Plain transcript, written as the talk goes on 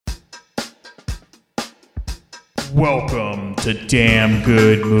Welcome to Damn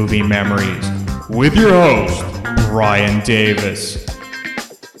Good Movie Memories with your host, Brian Davis.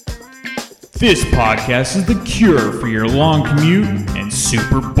 This podcast is the cure for your long commute and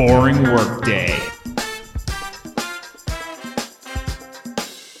super boring workday.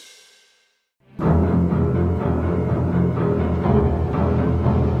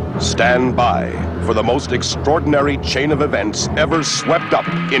 Stand by for the most extraordinary chain of events ever swept up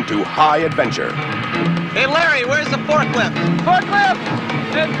into high adventure. Hey, Larry, where's the forklift? Forklift!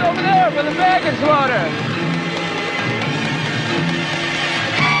 It's over there for the baggage loader.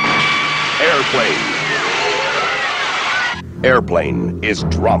 Airplane. Airplane is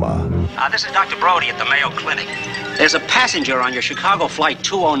drama. This is Dr. Brody at the Mayo Clinic. There's a passenger on your Chicago Flight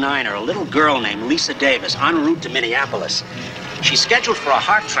 209, a little girl named Lisa Davis, en route to Minneapolis. She's scheduled for a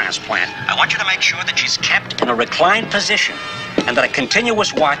heart transplant. I want you to make sure that she's kept in a reclined position and that a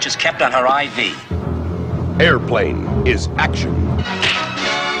continuous watch is kept on her IV. Airplane is action.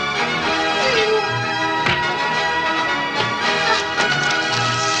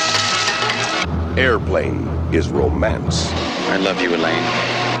 Airplane is romance. I love you, Elaine.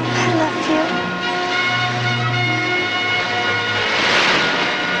 I love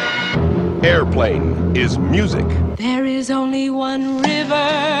you. Airplane is music. There is only one river,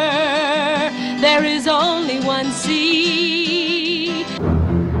 there is only one sea.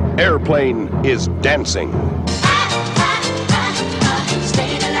 Airplane is dancing.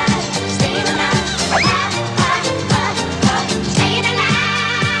 Staying alive, staying alive. Staying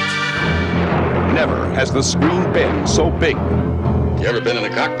alive. Never has the screen been so big. You ever been in a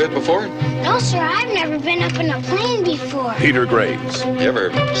cockpit before? No, sir, I've never been up in a plane before. Peter Graves, You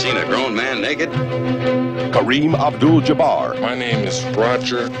ever seen a grown man naked? Kareem Abdul-Jabbar, My name is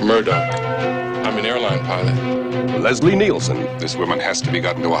Roger Murdoch. I'm an airline pilot. Leslie Nielsen, This woman has to be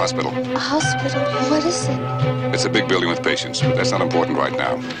gotten to a hospital. A hospital? What is it? It's a big building with patients, but that's not important right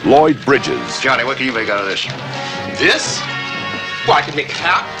now. Lloyd Bridges, Johnny, what can you make out of this? This? Well, I could make a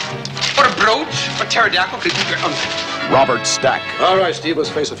cap, or a brooch, or pterodactyl. Robert Stack, All right, Steve, let's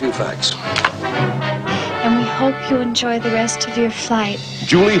face a few facts. And we hope you enjoy the rest of your flight.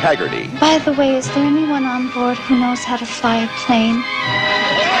 Julie Haggerty, By the way, is there anyone on board who knows how to fly a plane?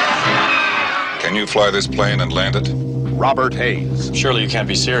 Can you fly this plane and land it? Robert Hayes, Surely you can't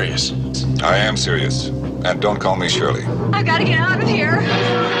be serious. I am serious. And don't call me Shirley. I gotta get out of here.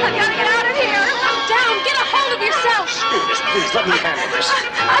 I gotta get out of here. Calm down. Get a hold of yourself. Please, let me handle this. I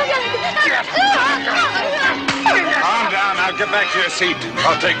gotta get Calm down. Now get back to your seat.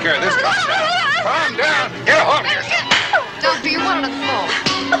 I'll take care of this. Calm down. Calm down. Get a hold of yourself. Doctor, you're one of the phone.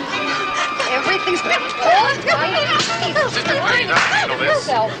 Everything's been Sister, please, I'll handle this.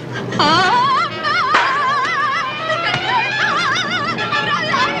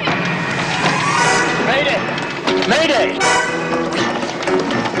 Mayday! Mayday!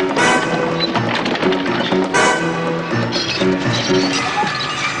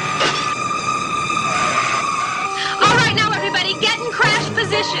 All right, now everybody, get in crash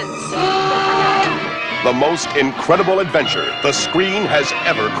positions. the most incredible adventure the screen has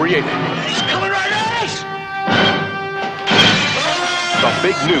ever created. He's coming right at us! The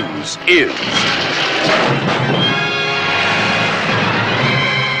big news is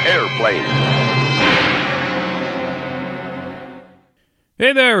Airplane.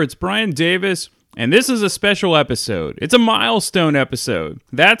 Hey there, it's Brian Davis, and this is a special episode. It's a milestone episode.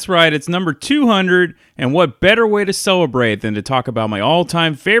 That's right, it's number 200, and what better way to celebrate than to talk about my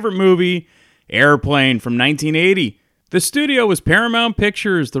all-time favorite movie, Airplane from 1980. The studio was Paramount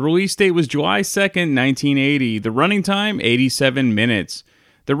Pictures. The release date was July 2nd, 1980. The running time, 87 minutes.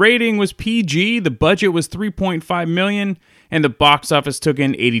 The rating was PG, the budget was $3.5 million, and the box office took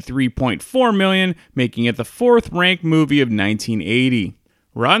in $83.4 million, making it the fourth-ranked movie of 1980.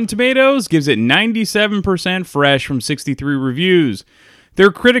 Rotten Tomatoes gives it 97% fresh from 63 reviews. Their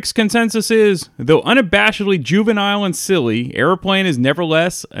critics' consensus is, though unabashedly juvenile and silly, Airplane is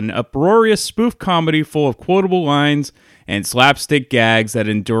nevertheless an uproarious spoof comedy full of quotable lines and slapstick gags that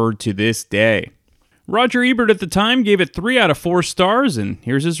endured to this day. Roger Ebert at the time gave it 3 out of 4 stars, and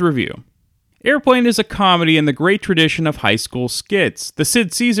here's his review. Airplane is a comedy in the great tradition of high school skits. The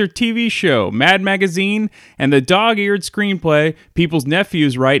Sid Caesar TV show, Mad Magazine, and the dog-eared screenplay People's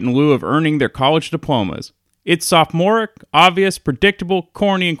Nephews write in lieu of earning their college diplomas. It's sophomoric, obvious, predictable,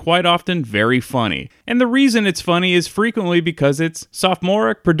 corny, and quite often very funny. And the reason it's funny is frequently because it's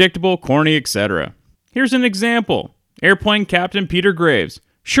sophomoric, predictable, corny, etc. Here's an example. Airplane Captain Peter Graves.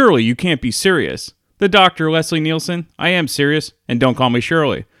 Surely you can't be serious. The Doctor, Leslie Nielsen. I am serious, and don't call me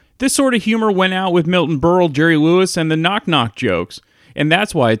Shirley. This sort of humor went out with Milton Berle, Jerry Lewis, and the Knock Knock jokes. And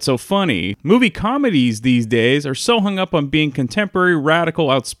that's why it's so funny. Movie comedies these days are so hung up on being contemporary, radical,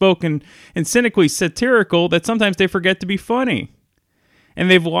 outspoken, and cynically satirical that sometimes they forget to be funny. And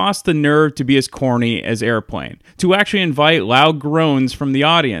they've lost the nerve to be as corny as Airplane, to actually invite loud groans from the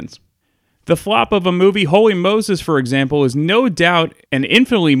audience. The flop of a movie, Holy Moses, for example, is no doubt an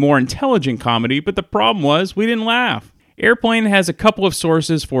infinitely more intelligent comedy, but the problem was we didn't laugh. Airplane has a couple of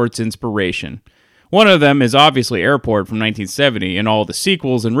sources for its inspiration. One of them is obviously Airport from 1970 and all the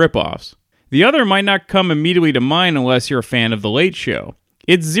sequels and ripoffs. The other might not come immediately to mind unless you're a fan of The Late Show.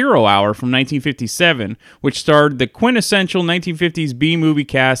 It's 0 Hour from 1957, which starred the quintessential 1950s B-movie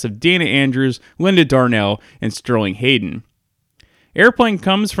cast of Dana Andrews, Linda Darnell, and Sterling Hayden. Airplane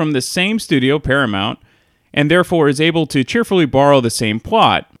comes from the same studio, Paramount, and therefore is able to cheerfully borrow the same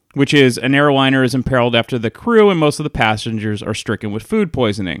plot, which is an airliner is imperiled after the crew and most of the passengers are stricken with food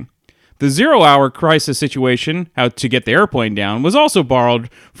poisoning. The 0 Hour crisis situation, how to get the airplane down, was also borrowed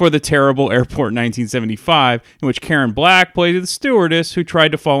for the terrible Airport 1975, in which Karen Black played the stewardess who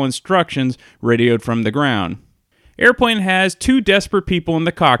tried to follow instructions radioed from the ground. Airplane has two desperate people in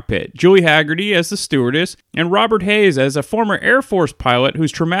the cockpit, Julie Haggerty as the stewardess, and Robert Hayes as a former Air Force pilot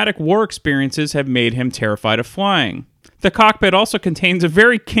whose traumatic war experiences have made him terrified of flying. The cockpit also contains a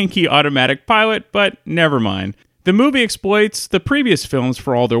very kinky automatic pilot, but never mind. The movie exploits the previous films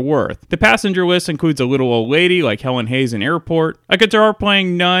for all their worth. The passenger list includes a little old lady like Helen Hayes in Airport, a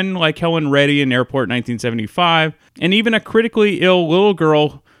guitar-playing nun like Helen Reddy in Airport 1975, and even a critically ill little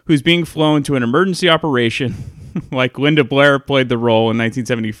girl who's being flown to an emergency operation like Linda Blair played the role in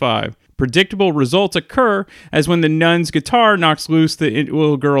 1975. Predictable results occur as when the nun's guitar knocks loose the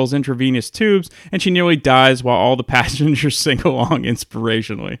little girl's intravenous tubes and she nearly dies while all the passengers sing along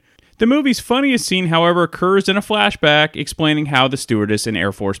inspirationally. The movie's funniest scene, however, occurs in a flashback explaining how the stewardess and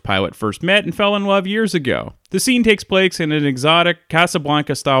Air Force pilot first met and fell in love years ago. The scene takes place in an exotic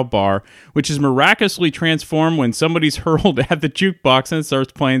Casablanca-style bar, which is miraculously transformed when somebody's hurled at the jukebox and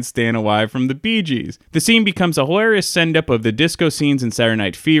starts playing Stayin' Alive from the Bee Gees. The scene becomes a hilarious send-up of the disco scenes in Saturday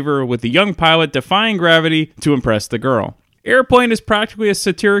Night Fever, with the young pilot defying gravity to impress the girl. Airplane is practically a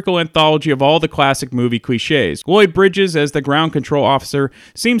satirical anthology of all the classic movie cliches. Lloyd Bridges, as the ground control officer,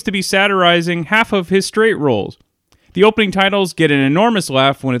 seems to be satirizing half of his straight roles. The opening titles get an enormous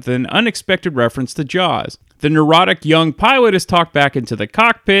laugh with an unexpected reference to Jaws. The neurotic young pilot is talked back into the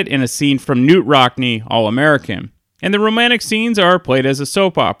cockpit in a scene from Knute Rockne, All-American. And the romantic scenes are played as a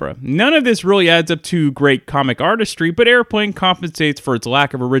soap opera. None of this really adds up to great comic artistry, but Airplane compensates for its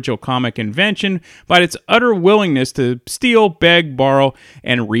lack of original comic invention by its utter willingness to steal, beg, borrow,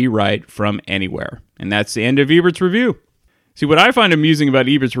 and rewrite from anywhere. And that's the end of Ebert's review. See, what I find amusing about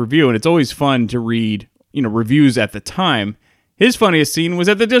Ebert's review, and it's always fun to read, reviews at the time, his funniest scene was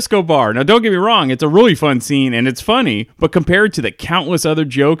at the disco bar. Now, don't get me wrong, it's a really fun scene and it's funny, but compared to the countless other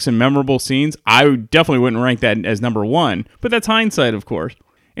jokes and memorable scenes, I definitely wouldn't rank that as number one. But that's hindsight, of course.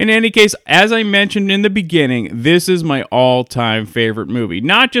 In any case, as I mentioned in the beginning, this is my all-time favorite movie.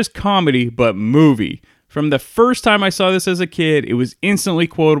 Not just comedy, but movie. From the first time I saw this as a kid, it was instantly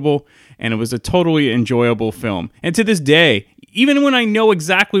quotable, and it was a totally enjoyable film. And to this day, even when I know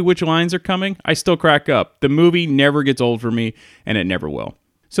exactly which lines are coming, I still crack up. The movie never gets old for me, and it never will.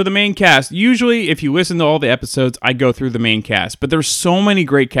 So the main cast, usually if you listen to all the episodes, I go through the main cast, but there's so many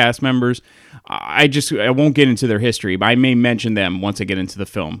great cast members, I won't get into their history, but I may mention them once I get into the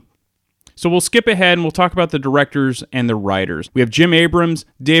film. So we'll skip ahead and we'll talk about the directors and the writers. We have Jim Abrams,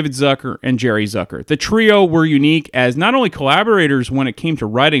 David Zucker, and Jerry Zucker. The trio were unique as not only collaborators when it came to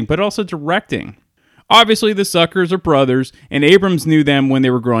writing, but also directing. Obviously, the Zuckers are brothers, and Abrams knew them when they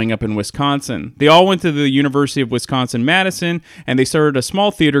were growing up in Wisconsin. They all went to the University of Wisconsin-Madison, and they started a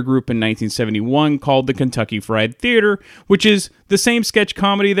small theater group in 1971 called the Kentucky Fried Theater, which is the same sketch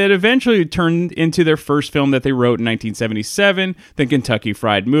comedy that eventually turned into their first film that they wrote in 1977, the Kentucky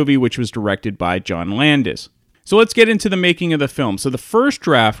Fried Movie, which was directed by John Landis. So let's get into the making of the film. So the first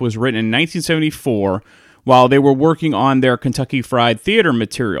draft was written in 1974 while they were working on their Kentucky Fried Theater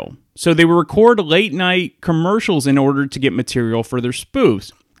material. So they would record late-night commercials in order to get material for their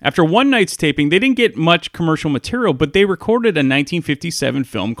spoofs. After one night's taping, they didn't get much commercial material, but they recorded a 1957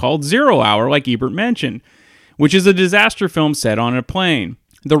 film called 0 Hour, like Ebert mentioned, which is a disaster film set on a plane.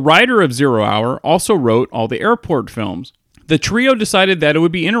 The writer of 0 Hour also wrote all the airport films. The trio decided that it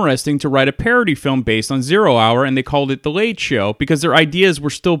would be interesting to write a parody film based on 0 Hour, and they called it The Late Show because their ideas were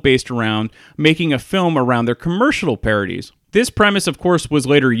still based around making a film around their commercial parodies. This premise, of course, was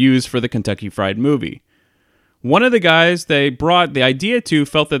later used for the Kentucky Fried Movie. One of the guys they brought the idea to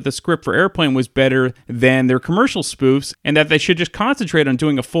felt that the script for Airplane was better than their commercial spoofs and that they should just concentrate on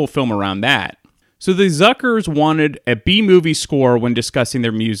doing a full film around that. So the Zuckers wanted a B-movie score when discussing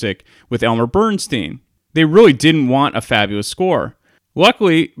their music with Elmer Bernstein. They really didn't want a fabulous score.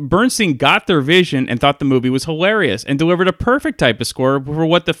 Luckily, Bernstein got their vision and thought the movie was hilarious and delivered a perfect type of score for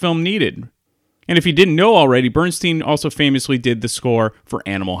what the film needed. And if you didn't know already, Bernstein also famously did the score for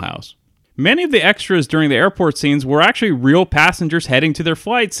Animal House. Many of the extras during the airport scenes were actually real passengers heading to their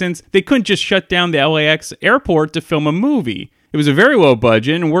flight, since they couldn't just shut down the LAX airport to film a movie. It was a very low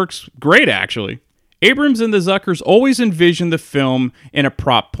budget and works great, actually. Abrams and the Zuckers always envisioned the film in a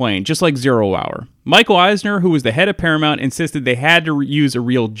prop plane, just like 0 Hour. Michael Eisner, who was the head of Paramount, insisted they had to use a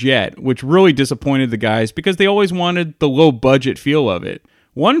real jet, which really disappointed the guys because they always wanted the low-budget feel of it.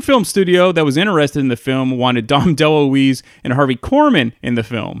 One film studio that was interested in the film wanted Dom DeLuise and Harvey Korman in the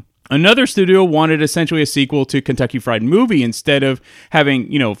film. Another studio wanted essentially a sequel to Kentucky Fried Movie. Instead of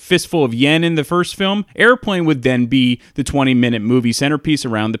having, Fistful of Yen in the first film, Airplane would then be the 20-minute movie centerpiece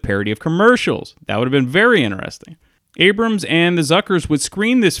around the parody of commercials. That would have been very interesting. Abrams and the Zuckers would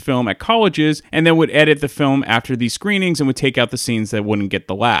screen this film at colleges and then would edit the film after these screenings and would take out the scenes that wouldn't get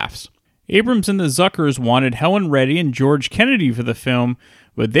the laughs. Abrams and the Zuckers wanted Helen Reddy and George Kennedy for the film,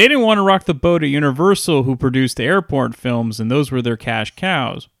 but they didn't want to rock the boat at Universal, who produced the airport films, and those were their cash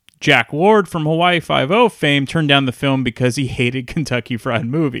cows. Jack Lord from Hawaii Five-0 fame turned down the film because he hated Kentucky Fried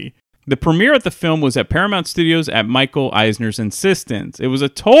Movie. The premiere of the film was at Paramount Studios at Michael Eisner's insistence. It was a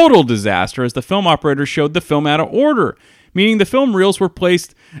total disaster as the film operator showed the film out of order, meaning the film reels were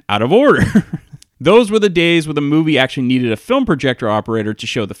placed out of order. Those were the days where the movie actually needed a film projector operator to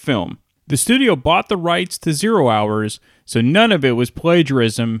show the film. The studio bought the rights to 0 Hours, so none of it was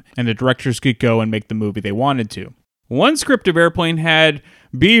plagiarism, and the directors could go and make the movie they wanted to. One script of Airplane had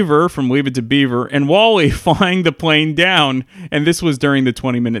Beaver from Leave It to Beaver and Wally flying the plane down, and this was during the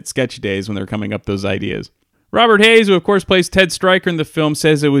 20-minute sketch days when they were coming up those ideas. Robert Hayes, who of course plays Ted Stryker in the film,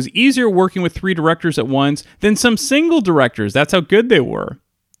 says it was easier working with 3 directors at once than some single directors. That's how good they were.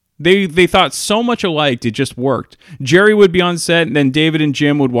 They thought so much alike, it just worked. Jerry would be on set, and then David and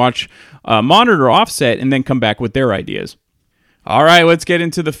Jim would watch monitor offset and then come back with their ideas. All right, let's get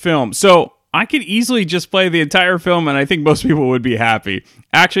into the film. So I could easily just play the entire film, and I think most people would be happy.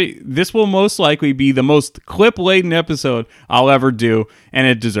 Actually, this will most likely be the most clip-laden episode I'll ever do, and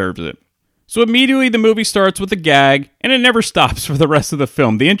it deserves it. So immediately the movie starts with a gag, and it never stops for the rest of the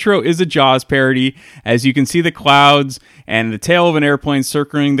film. The intro is a Jaws parody, as you can see the clouds and the tail of an airplane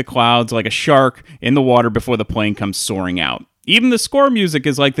circling the clouds like a shark in the water before the plane comes soaring out. Even the score music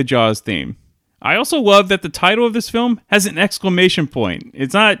is like the Jaws theme. I also love that the title of this film has an exclamation point.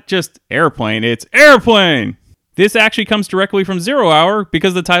 It's not just Airplane, it's Airplane! This actually comes directly from 0 Hour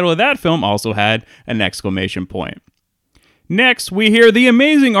because the title of that film also had an exclamation point. Next, we hear the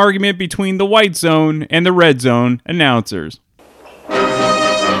amazing argument between the White Zone and the Red Zone announcers. The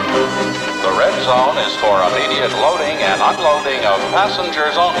Red Zone is for immediate loading and unloading of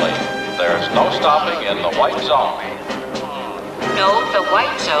passengers only. There's no stopping in the White Zone. No, the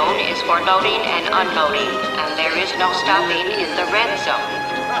White Zone is for loading and unloading, and there is no stopping in the Red Zone.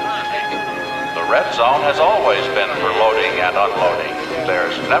 The Red Zone has always been for loading and unloading.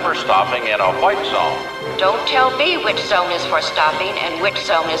 There's never stopping in a White Zone. Don't tell me which zone is for stopping and which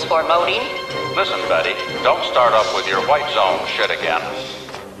zone is for loading. Listen, Betty, don't start up with your White Zone shit again.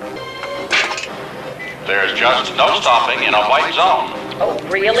 There's just no stopping in a White Zone. Oh,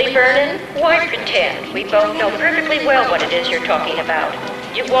 really, Vernon? Why pretend? We both know perfectly well what it is you're talking about.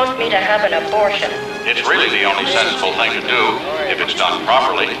 You want me to have an abortion. It's really the only sensible thing to do. If it's done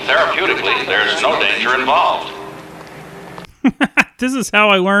properly, therapeutically, there's no danger involved. This is how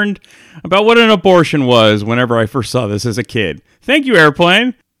I learned about what an abortion was whenever I first saw this as a kid. Thank you,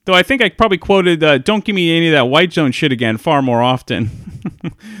 Airplane. Though I think I probably quoted, don't give me any of that White Zone shit again far more often.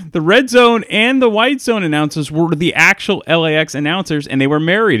 The Red Zone and the White Zone announcers were the actual LAX announcers, and they were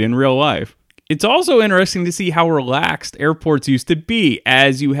married in real life. It's also interesting to see how relaxed airports used to be,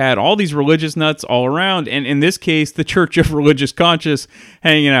 as you had all these religious nuts all around, and in this case, the Church of Religious Conscience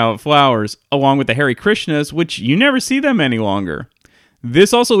hanging out at Flowers, along with the Hare Krishnas, which you never see them any longer.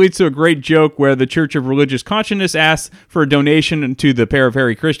 This also leads to a great joke where the Church of Religious Consciousness asks for a donation to the pair of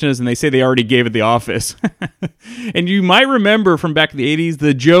Hare Krishnas, and they say they already gave at the office. And you might remember from back in the 80s,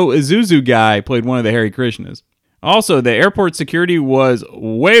 the Joe Isuzu guy played one of the Hare Krishnas. Also, the airport security was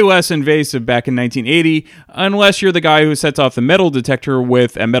way less invasive back in 1980, unless you're the guy who sets off the metal detector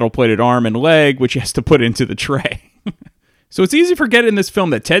with a metal-plated arm and leg, which he has to put into the tray. So it's easy to forget in this film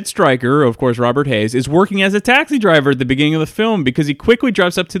that Ted Stryker, of course Robert Hayes, is working as a taxi driver at the beginning of the film because he quickly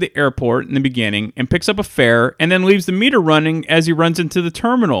drives up to the airport in the beginning and picks up a fare and then leaves the meter running as he runs into the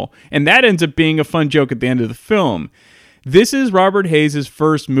terminal. And that ends up being a fun joke at the end of the film. This is Robert Hayes'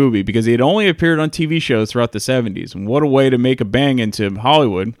 first movie because he had only appeared on TV shows throughout the 70s, and what a way to make a bang into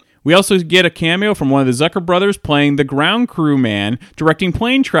Hollywood. We also get a cameo from one of the Zucker brothers playing the ground crew man directing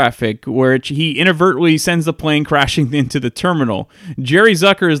plane traffic, where he inadvertently sends the plane crashing into the terminal. Jerry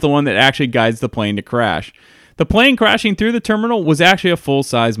Zucker is the one that actually guides the plane to crash. The plane crashing through the terminal was actually a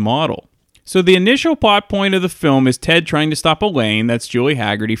full-size model. So the initial plot point of the film is Ted trying to stop Elaine, that's Julie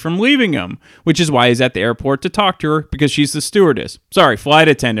Haggerty, from leaving him, which is why he's at the airport to talk to her, because she's the stewardess. Sorry, flight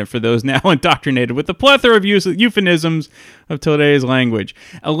attendant for those now indoctrinated with the plethora of euphemisms of today's language.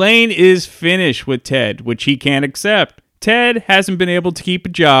 Elaine is finished with Ted, which he can't accept. Ted hasn't been able to keep a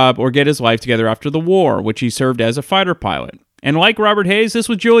job or get his life together after the war, which he served as a fighter pilot. And like Robert Hayes, this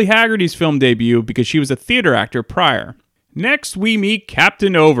was Julie Haggerty's film debut because she was a theater actor prior. Next, we meet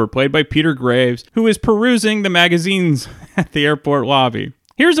Captain Over, played by Peter Graves, who is perusing the magazines at the airport lobby.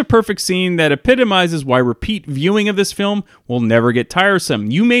 Here's a perfect scene that epitomizes why repeat viewing of this film will never get tiresome.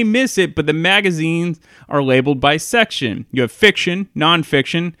 You may miss it, but the magazines are labeled by section. You have fiction,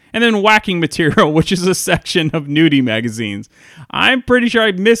 non-fiction, and then whacking material, which is a section of nudie magazines. I'm pretty sure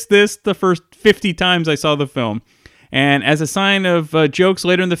I missed this the first 50 times I saw the film. And as a sign of jokes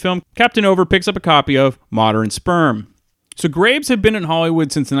later in the film, Captain Over picks up a copy of Modern Sperm. So Graves had been in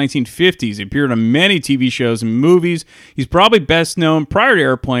Hollywood since the 1950s. He appeared on many TV shows and movies. He's probably best known prior to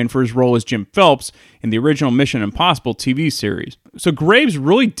Airplane for his role as Jim Phelps in the original Mission Impossible TV series. So Graves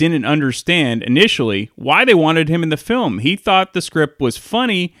really didn't understand initially why they wanted him in the film. He thought the script was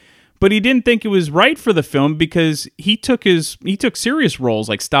funny, but he didn't think it was right for the film because he took serious roles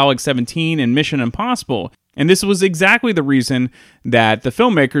like Stalag 17 and Mission Impossible. And this was exactly the reason that the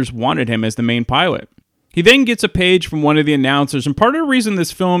filmmakers wanted him as the main pilot. He then gets a page from one of the announcers, and part of the reason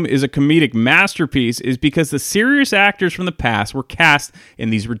this film is a comedic masterpiece is because the serious actors from the past were cast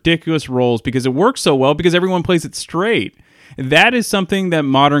in these ridiculous roles because it works so well because everyone plays it straight. That is something that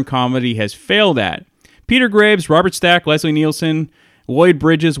modern comedy has failed at. Peter Graves, Robert Stack, Leslie Nielsen, Lloyd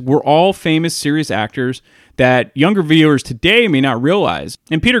Bridges were all famous serious actors that younger viewers today may not realize.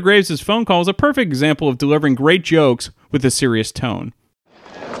 And Peter Graves' phone call is a perfect example of delivering great jokes with a serious tone.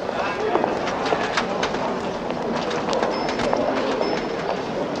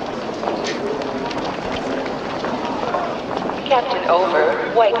 Captain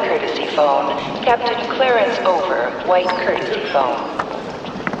Over, white courtesy phone. Captain Clarence Over, white courtesy phone.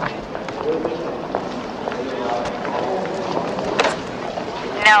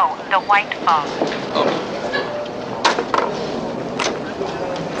 No, the white phone. Oh.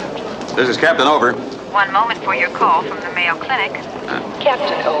 This is Captain Over. One moment for your call from the Mayo Clinic.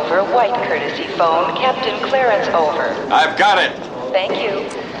 Captain Over, white courtesy phone. Captain Clarence Over. I've got it. Thank you.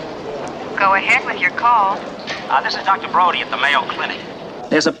 Go ahead with your call. This is Dr. Brody at the Mayo Clinic.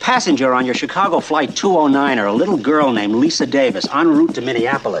 There's a passenger on your Chicago flight 209er, a little girl named Lisa Davis, en route to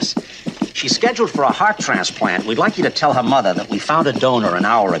Minneapolis. She's scheduled for a heart transplant. We'd like you to tell her mother that we found a donor an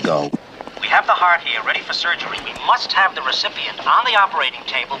hour ago. We have the heart here, ready for surgery. We must have the recipient on the operating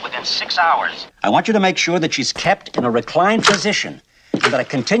table within 6 hours. I want you to make sure that she's kept in a reclined position and that a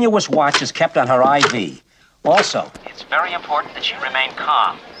continuous watch is kept on her IV. Also, it's very important that she remain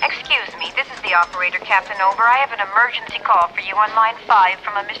calm. Excuse me, this is the operator, Captain Over. I have an emergency call for you on line 5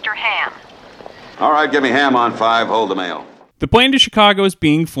 from a Mr. Ham. All right, give me Ham on 5. Hold the mail. The plane to Chicago is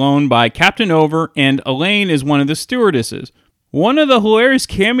being flown by Captain Over, and Elaine is one of the stewardesses. One of the hilarious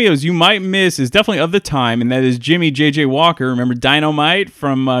cameos you might miss is definitely of the time, and that is Jimmy J.J. Walker. Remember Dynamite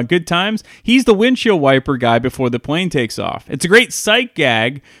from Good Times? He's the windshield wiper guy before the plane takes off. It's a great sight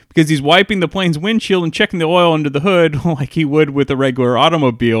gag because he's wiping the plane's windshield and checking the oil under the hood like he would with a regular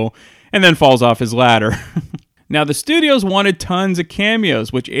automobile, and then falls off his ladder. Now, the studios wanted tons of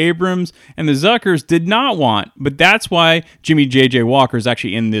cameos, which Abrams and the Zuckers did not want, but that's why Jimmy J.J. Walker is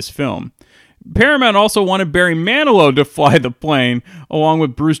actually in this film. Paramount also wanted Barry Manilow to fly the plane, along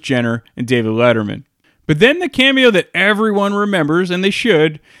with Bruce Jenner and David Letterman. But then the cameo that everyone remembers, and they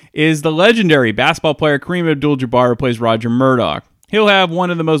should, is the legendary basketball player Kareem Abdul-Jabbar, who plays Roger Murdoch. He'll have one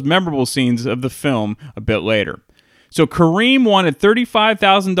of the most memorable scenes of the film a bit later. So Kareem wanted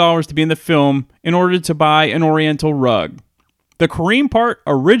 $35,000 to be in the film in order to buy an Oriental rug. The Kareem part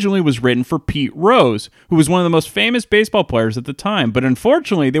originally was written for Pete Rose, who was one of the most famous baseball players at the time, but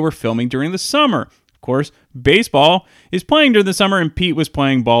unfortunately they were filming during the summer. Of course, baseball is playing during the summer, and Pete was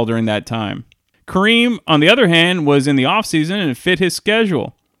playing ball during that time. Kareem, on the other hand, was in the off-season and it fit his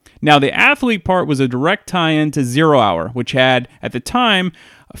schedule. Now, the athlete part was a direct tie-in to Zero Hour, which had, at the time,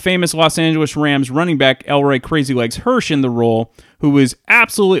 a famous Los Angeles Rams running back Elroy Crazy Legs Hirsch in the role, who was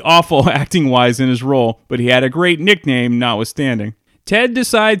absolutely awful acting-wise in his role, but he had a great nickname notwithstanding. Ted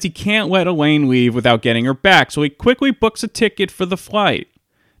decides he can't let Elaine leave without getting her back, so he quickly books a ticket for the flight.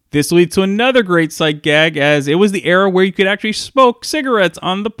 This leads to another great sight gag, as it was the era where you could actually smoke cigarettes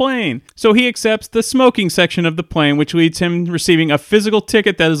on the plane. So he accepts the smoking section of the plane, which leads him receiving a physical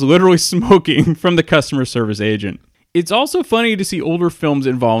ticket that is literally smoking from the customer service agent. It's also funny to see older films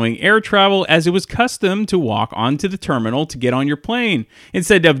involving air travel, as it was custom to walk onto the terminal to get on your plane,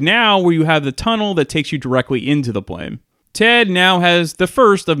 instead of now where you have the tunnel that takes you directly into the plane. Ted now has the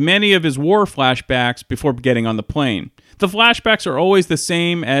first of many of his war flashbacks before getting on the plane. The flashbacks are always the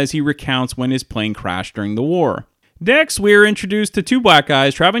same as he recounts when his plane crashed during the war. Next, we are introduced to two black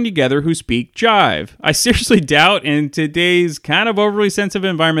guys traveling together who speak jive. I seriously doubt in today's kind of overly sensitive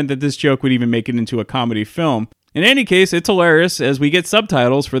environment that this joke would even make it into a comedy film. In any case, it's hilarious as we get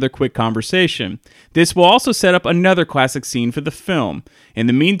subtitles for their quick conversation. This will also set up another classic scene for the film. In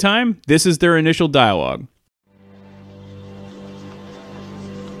the meantime, this is their initial dialogue.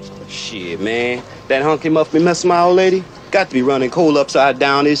 Shit, man. That hunky must be messing my old lady. Got to be running coal upside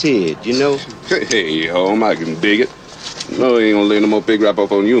down his head, you know? Hey, home, I can dig it. No, he ain't gonna lay no more big rap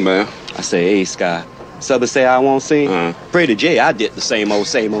up on you, man. I say, hey, Sky. Subba say I won't sing. Pretty J, I did the same old,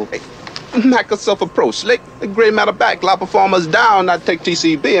 same old. Hey, knock yourself a pro slick. The gray matter back, lot performers down, not take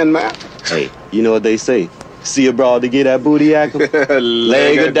TCB in, man. Hey, you know what they say? See a broad to get that booty yak 'em?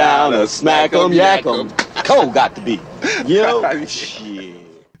 Leg her down or smack 'em, yak 'em. Cole got to be. You know? Shit.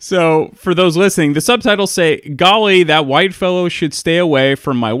 So, for those listening, the subtitles say, "Golly, that white fellow should stay away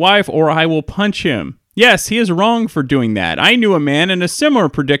from my wife or I will punch him." Yes, he is wrong for doing that. I knew a man in a similar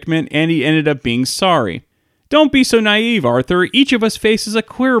predicament and he ended up being sorry. Don't be so naive, Arthur. Each of us faces a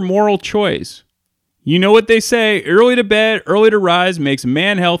clear moral choice. You know what they say, early to bed, early to rise makes a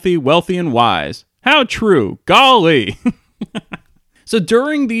man healthy, wealthy, and wise. How true. Golly. So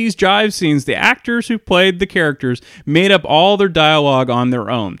during these jive scenes, the actors who played the characters made up all their dialogue on their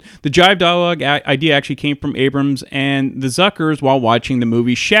own. The jive dialogue idea actually came from Abrams and the Zuckers while watching the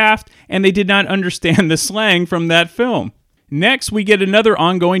movie Shaft, and they did not understand the slang from that film. Next, we get another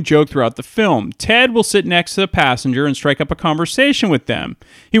ongoing joke throughout the film. Ted will sit next to the passenger and strike up a conversation with them.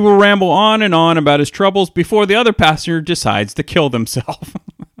 He will ramble on and on about his troubles before the other passenger decides to kill themselves.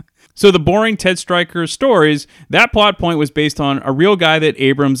 So the boring Ted Stryker stories, that plot point was based on a real guy that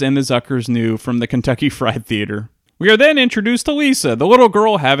Abrams and the Zuckers knew from the Kentucky Fried Theater. We are then introduced to Lisa, the little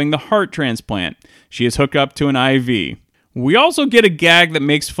girl having the heart transplant. She is hooked up to an IV. We also get a gag that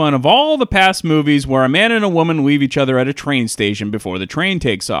makes fun of all the past movies where a man and a woman leave each other at a train station before the train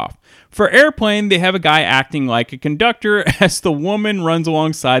takes off. For Airplane, they have a guy acting like a conductor as the woman runs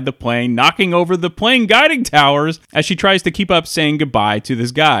alongside the plane, knocking over the plane guiding towers as she tries to keep up saying goodbye to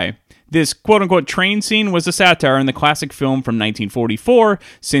this guy. This quote-unquote train scene was a satire in the classic film from 1944,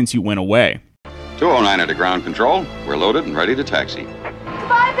 Since You Went Away. 209er to ground control. We're loaded and ready to taxi.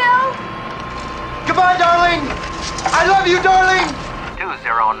 Goodbye, Bill. Goodbye, darling. I love you, darling.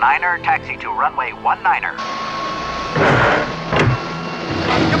 209er, taxi to runway 19er.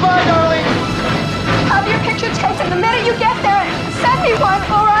 Goodbye, darling. Have your picture taken the minute you get there. Send me one,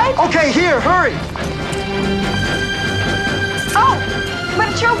 all right? Okay, here, hurry. Oh, but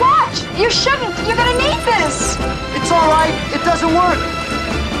it's your watch. You shouldn't. You're gonna need this. It's all right. It doesn't work.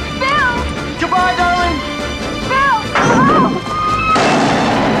 Bill. Goodbye, darling. Bill. Oh.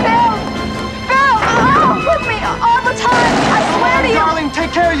 Bill. Bill. Oh, with me all the time. I swear to you. Darling,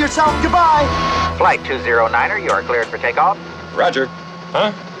 take care of yourself. Goodbye. Flight 209er, you are cleared for takeoff. Roger.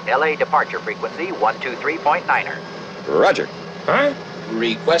 Huh? LA departure frequency 123.9er. Roger. Huh?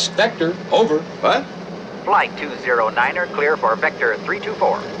 Request vector. Over. What? Flight 209er, clear for vector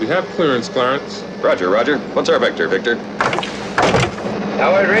 324. We have clearance, Clarence. Roger, Roger. What's our vector, Victor?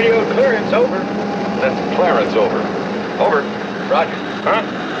 Tower radio clearance, over. That's Clarence, over. Over. Roger.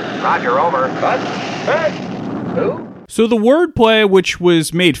 Huh? Roger, over. What? Hey! Who? So the wordplay, which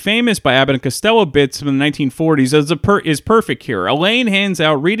was made famous by Abbott and Costello bits from the 1940s, is perfect here. Elaine hands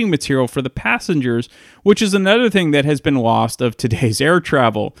out reading material for the passengers, which is another thing that has been lost of today's air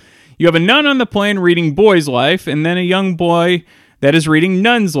travel. You have a nun on the plane reading Boy's Life, and then a young boy that is reading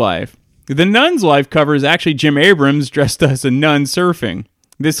Nun's Life. The Nun's Life cover is actually Jim Abrams dressed as a nun surfing.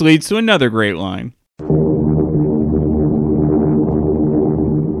 This leads to another great line.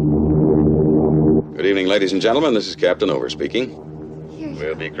 Good evening, ladies and gentlemen. This is Captain Over speaking.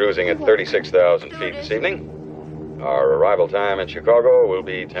 We'll be cruising at 36,000 feet this evening. Our arrival time in Chicago will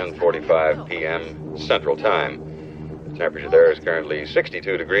be 10:45 p.m. Central Time. The temperature there is currently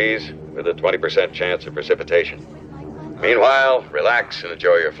 62 degrees with a 20% chance of precipitation. Meanwhile, relax and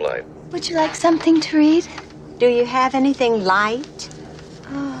enjoy your flight. Would you like something to read? Do you have anything light?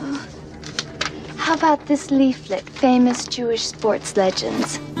 Oh, How about this leaflet, Famous Jewish Sports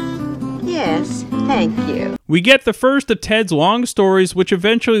Legends? Yes, thank you. We get the first of Ted's long stories, which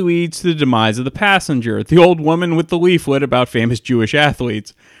eventually leads to the demise of the passenger, the old woman with the leaflet about famous Jewish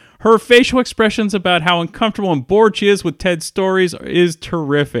athletes. Her facial expressions about how uncomfortable and bored she is with Ted's stories is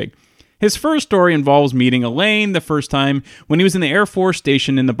terrific. His first story involves meeting Elaine the first time when he was in the Air Force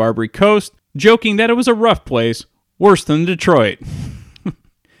station in the Barbary Coast, joking that it was a rough place, worse than Detroit.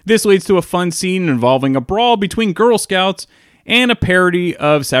 This leads to a fun scene involving a brawl between Girl Scouts and a parody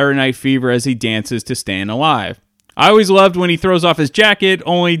of Saturday Night Fever as he dances to Staying Alive. I always loved when he throws off his jacket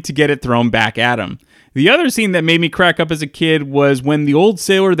only to get it thrown back at him. The other scene that made me crack up as a kid was when the old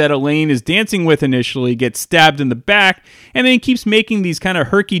sailor that Elaine is dancing with initially gets stabbed in the back, and then he keeps making these kind of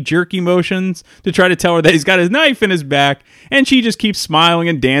herky-jerky motions to try to tell her that he's got his knife in his back, and she just keeps smiling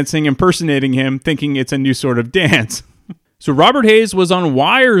and dancing, impersonating him, thinking it's a new sort of dance. So Robert Hays was on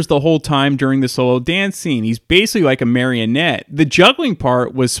wires the whole time during the solo dance scene. He's basically like a marionette. The juggling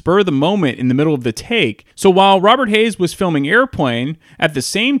part was spur of the moment in the middle of the take. So while Robert Hays was filming Airplane, at the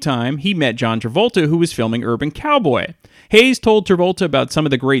same time, he met John Travolta, who was filming Urban Cowboy. Hays told Travolta about some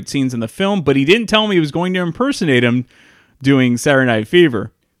of the great scenes in the film, but he didn't tell him he was going to impersonate him doing Saturday Night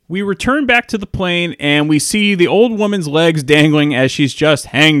Fever. We return back to the plane, and we see the old woman's legs dangling as she's just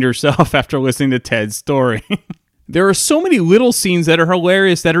hanged herself after listening to Ted's story. There are so many little scenes that are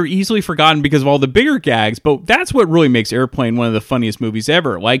hilarious that are easily forgotten because of all the bigger gags, but that's what really makes Airplane one of the funniest movies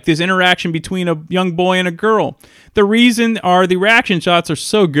ever, like this interaction between a young boy and a girl. The reason are the reaction shots are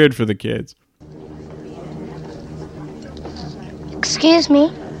so good for the kids. Excuse me,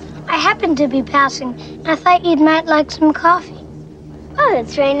 I happened to be passing, and I thought you might like some coffee. Oh,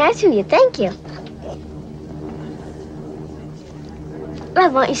 that's very nice of you, thank you.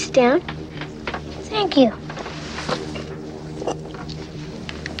 Well, won't you sit down? Thank you.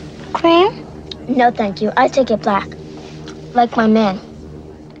 Cream? No, thank you. I take it black. Like my man.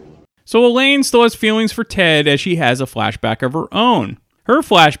 So Elaine still has feelings for Ted as she has a flashback of her own. Her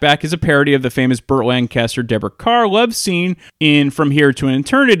flashback is a parody of the famous Burt Lancaster Deborah Carr love scene in From Here to an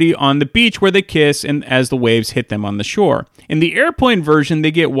Eternity on the beach where they kiss and as the waves hit them on the shore. In the Airplane version,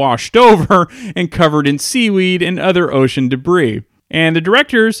 they get washed over and covered in seaweed and other ocean debris. And the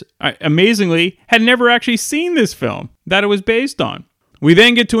directors, amazingly, had never actually seen this film that it was based on. We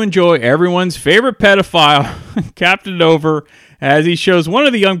then get to enjoy everyone's favorite pedophile, Captain Dover, as he shows one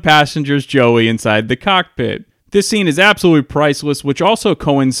of the young passengers, Joey, inside the cockpit. This scene is absolutely priceless, which also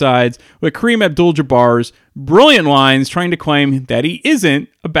coincides with Kareem Abdul-Jabbar's brilliant lines trying to claim that he isn't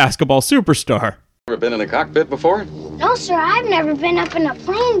a basketball superstar. Ever been in a cockpit before? No, sir, I've never been up in a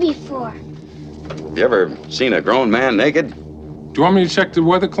plane before. You ever seen a grown man naked? Do you want me to check the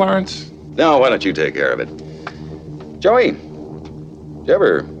weather, Clarence? No, why don't you take care of it? Joey, do you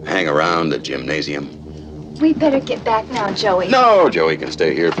ever hang around the gymnasium? We better get back now, Joey. No, Joey can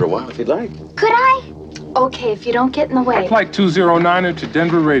stay here for a while if you'd like. Could I? Okay, if you don't get in the way. Flight 209er to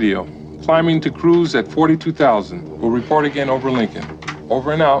Denver Radio. Climbing to cruise at 42,000. We'll report again over Lincoln.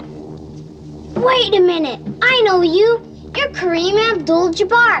 Over and out. Wait a minute. I know you. You're Kareem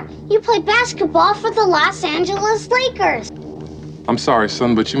Abdul-Jabbar. You play basketball for the Los Angeles Lakers. I'm sorry,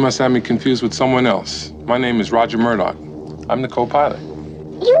 son, but you must have me confused with someone else. My name is Roger Murdoch. I'm the co-pilot.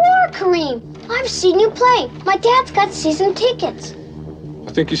 You are Kareem. I've seen you play. My dad's got season tickets.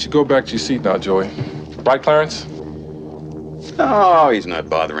 I think you should go back to your seat now, Joey. Right, Clarence? Oh, he's not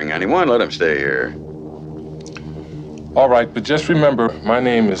bothering anyone. Let him stay here. All right, but just remember, my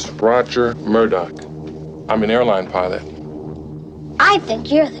name is Roger Murdoch. I'm an airline pilot. I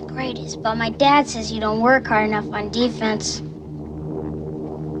think you're the greatest, but my dad says you don't work hard enough on defense.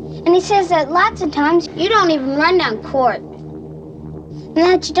 And he says that lots of times you don't even run down court. And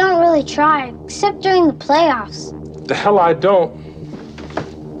that you don't really try, except during the playoffs. The hell I don't.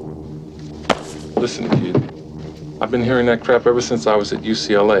 Listen, kid. I've been hearing that crap ever since I was at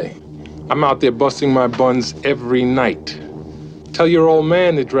UCLA. I'm out there busting my buns every night. Tell your old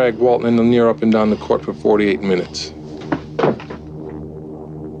man to drag Walton and Lanier up and down the court for 48 minutes.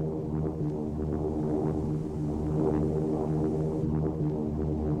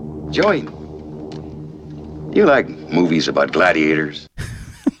 Joey, you like movies about gladiators?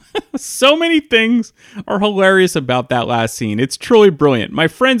 So many things are hilarious about that last scene. It's truly brilliant. My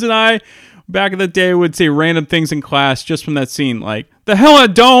friends and I, back in the day, would say random things in class just from that scene, like, the hell I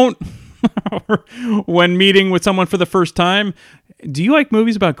don't! When meeting with someone for the first time, do you like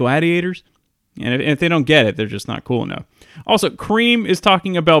movies about gladiators? And if they don't get it, they're just not cool enough. Also, Kareem is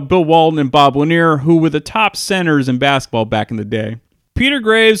talking about Bill Walton and Bob Lanier, who were the top centers in basketball back in the day. Peter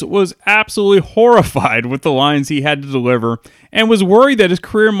Graves was absolutely horrified with the lines he had to deliver and was worried that his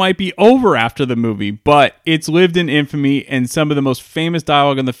career might be over after the movie, but it's lived in infamy, and some of the most famous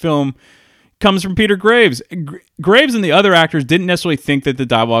dialogue in the film comes from Peter Graves. Graves and the other actors didn't necessarily think that the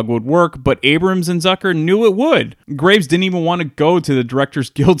dialogue would work, but Abrams and Zucker knew it would. Graves didn't even want to go to the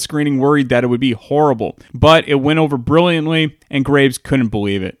Directors Guild screening, worried that it would be horrible, but it went over brilliantly, and Graves couldn't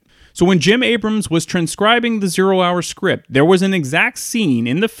believe it. So when Jim Abrams was transcribing the 0 Hour script, there was an exact scene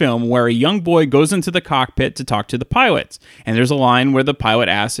in the film where a young boy goes into the cockpit to talk to the pilots. And there's a line where the pilot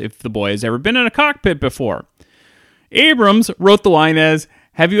asks if the boy has ever been in a cockpit before. Abrams wrote the line as,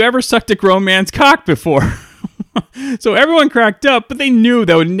 "Have you ever sucked a grown man's cock before?" So everyone cracked up, but they knew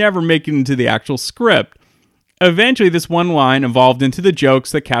that would never make it into the actual script. Eventually, this one line evolved into the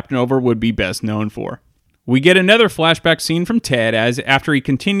jokes that Captain Over would be best known for. We get another flashback scene from Ted as after he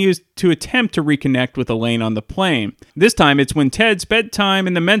continues to attempt to reconnect with Elaine on the plane. This time it's when Ted spent time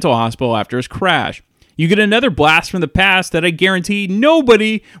in the mental hospital after his crash. You get another blast from the past that I guarantee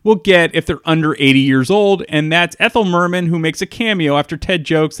nobody will get if they're under 80 years old, and that's Ethel Merman, who makes a cameo after Ted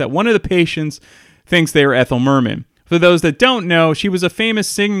jokes that one of the patients thinks they are Ethel Merman. For those that don't know, she was a famous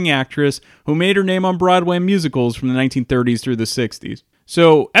singing actress who made her name on Broadway musicals from the 1930s through the 60s.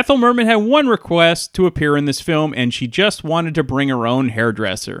 So Ethel Merman had one request to appear in this film, and she just wanted to bring her own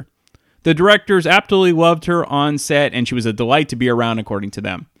hairdresser. The directors absolutely loved her on set, and she was a delight to be around, according to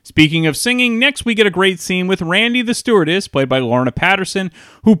them. Speaking of singing, next we get a great scene with Randy the stewardess, played by Lorna Patterson,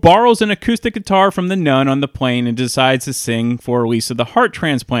 who borrows an acoustic guitar from the nun on the plane and decides to sing for Lisa the heart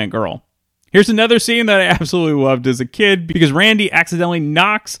transplant girl. Here's another scene that I absolutely loved as a kid, because Randy accidentally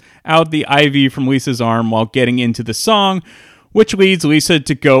knocks out the IV from Lisa's arm while getting into the song, which leads Lisa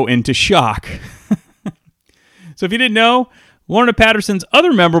to go into shock. So if you didn't know, Lorna Patterson's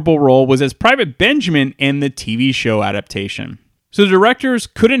other memorable role was as Private Benjamin in the TV show adaptation. So the directors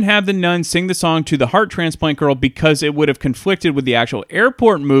couldn't have the nun sing the song to the heart transplant girl because it would have conflicted with the actual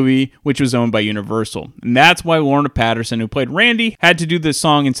airport movie, which was owned by Universal. And that's why Lorna Patterson, who played Randy, had to do the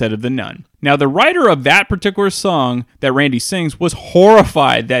song instead of the nun. Now, the writer of that particular song that Randy sings was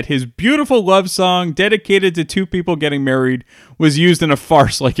horrified that his beautiful love song dedicated to two people getting married was used in a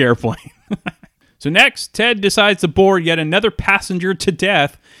farce like Airplane. So next, Ted decides to bore yet another passenger to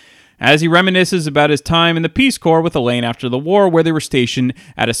death as he reminisces about his time in the Peace Corps with Elaine after the war, where they were stationed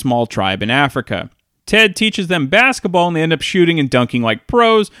at a small tribe in Africa. Ted teaches them basketball and they end up shooting and dunking like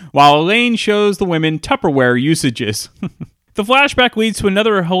pros, while Elaine shows the women Tupperware usages. The flashback leads to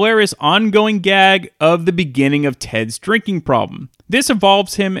another hilarious ongoing gag of the beginning of Ted's drinking problem. This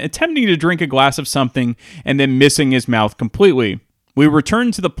involves him attempting to drink a glass of something and then missing his mouth completely. We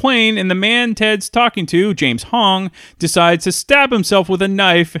return to the plane, and the man Ted's talking to, James Hong, decides to stab himself with a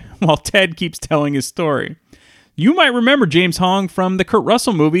knife while Ted keeps telling his story. You might remember James Hong from the Kurt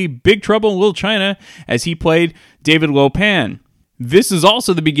Russell movie Big Trouble in Little China, as he played David Lo Pan. This is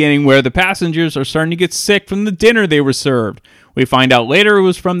also the beginning where the passengers are starting to get sick from the dinner they were served. We find out later it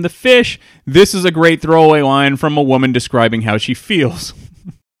was from the fish. This is a great throwaway line from a woman describing how she feels.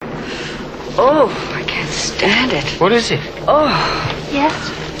 Oh, I can't stand it. What is it? Oh. Yes?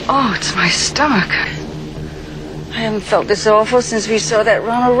 Oh, it's my stomach. I haven't felt this awful since we saw that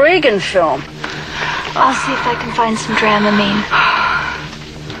Ronald Reagan film. I'll see if I can find some Dramamine.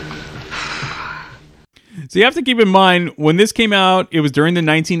 So you have to keep in mind, when this came out, it was during the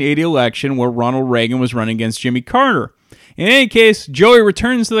 1980 election where Ronald Reagan was running against Jimmy Carter. In any case, Joey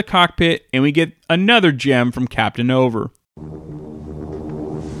returns to the cockpit, and we get another gem from Captain Over.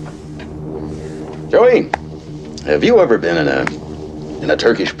 Joey, have you ever been in a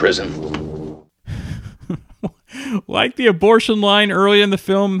Turkish prison? Like the abortion line early in the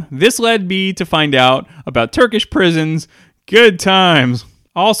film, this led me to find out about Turkish prisons. Good times.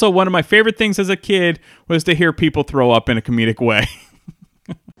 Also, one of my favorite things as a kid was to hear people throw up in a comedic way.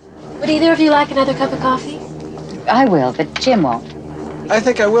 Would either of you like another cup of coffee? I will, but Jim won't. I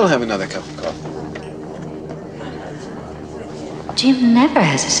think I will have another cup of coffee. Jim never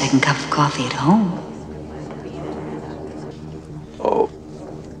has a second cup of coffee at home. Oh,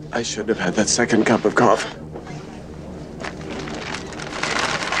 I should have had that second cup of coffee.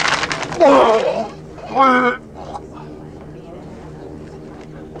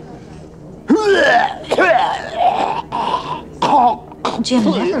 Jim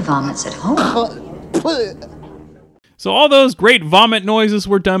never vomits at home. So all those great vomit noises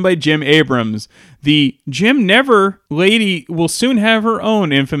were done by Jim Abrams. The Jim Never lady will soon have her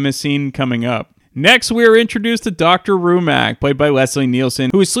own infamous scene coming up. Next, we are introduced to Dr. Rumack, played by Leslie Nielsen,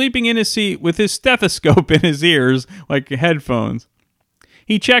 who is sleeping in his seat with his stethoscope in his ears like headphones.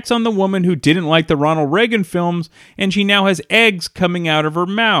 He checks on the woman who didn't like the Ronald Reagan films, and she now has eggs coming out of her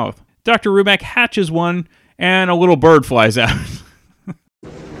mouth. Dr. Rumack hatches one, and a little bird flies out.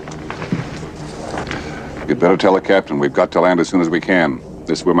 You'd better tell the captain we've got to land as soon as we can.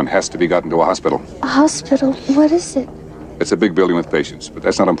 This woman has to be gotten to a hospital. A hospital? What is it? It's a big building with patients, but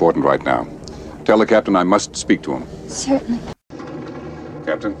that's not important right now. Tell the captain I must speak to him. Certainly.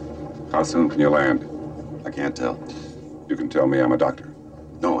 Captain, how soon can you land? I can't tell. You can tell me I'm a doctor.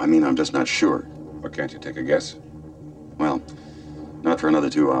 No, I mean, I'm just not sure. Or can't you take a guess? Well, not for another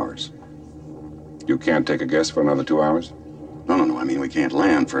 2 hours. You can't take a guess for another 2 hours? No. I mean, we can't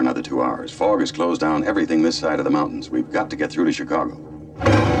land for another 2 hours. Fog has closed down everything this side of the mountains. We've got to get through to Chicago.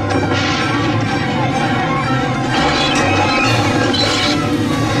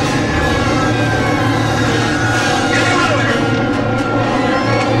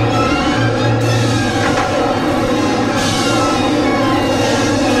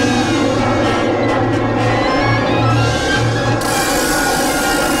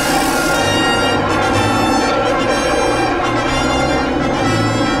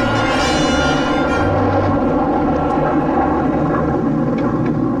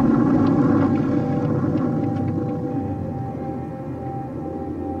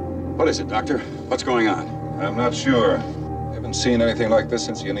 What is it, Doctor? What's going on? I'm not sure. Haven't seen anything like this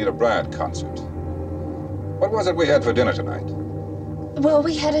since the Anita Bryant concert. What was it we had for dinner tonight? Well,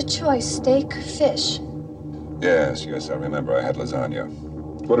 we had a choice, steak or fish. Yes, I remember. I had lasagna.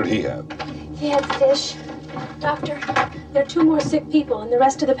 What did he have? He had fish. Doctor, there are 2 more sick people, and the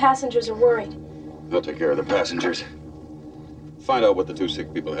rest of the passengers are worried. They'll take care of the passengers. Find out what the 2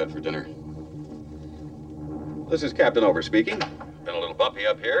 sick people had for dinner. This is Captain Over speaking. Been a little bumpy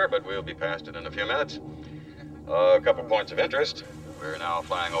up here, but we'll be past it in a few minutes. A couple points of interest. We're now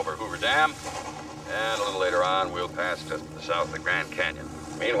flying over Hoover Dam, and a little later on, we'll pass just to the south of the Grand Canyon.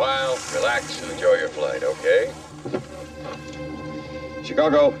 Meanwhile, relax and enjoy your flight, okay?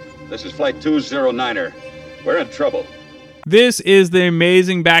 Chicago, this is Flight 209er. We're in trouble. This is the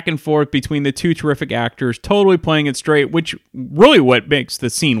amazing back and forth between the two terrific actors, totally playing it straight, which really what makes the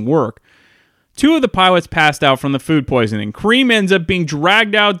scene work. 2 of the pilots passed out from the food poisoning. Kareem ends up being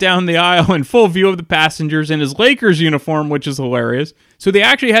dragged out down the aisle in full view of the passengers in his Lakers uniform, which is hilarious. So they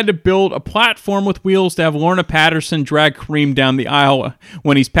actually had to build a platform with wheels to have Lorna Patterson drag Kareem down the aisle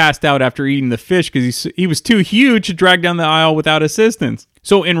when he's passed out after eating the fish because he was too huge to drag down the aisle without assistance.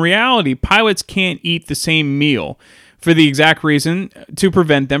 So in reality, pilots can't eat the same meal for the exact reason to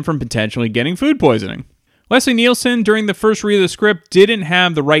prevent them from potentially getting food poisoning. Leslie Nielsen, during the first read of the script, didn't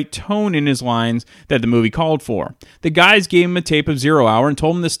have the right tone in his lines that the movie called for. The guys gave him a tape of 0 Hour and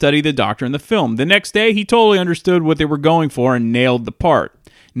told him to study the doctor in the film. The next day, he totally understood what they were going for and nailed the part.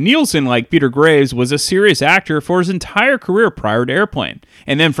 Nielsen, like Peter Graves, was a serious actor for his entire career prior to Airplane.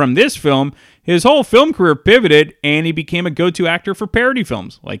 And then from this film, his whole film career pivoted and he became a go-to actor for parody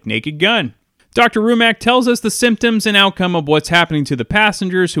films like Naked Gun. Dr. Rumack tells us the symptoms and outcome of what's happening to the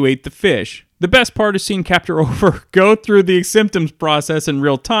passengers who ate the fish. The best part is seeing Captain Over go through the symptoms process in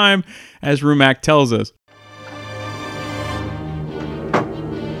real time, as Rumack tells us.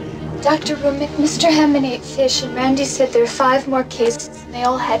 Dr. Rumack, Mr. Hammond ate fish, and Randy said there are 5 more cases, and they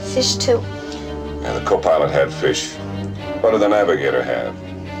all had fish too. And the co-pilot had fish. What did the navigator have?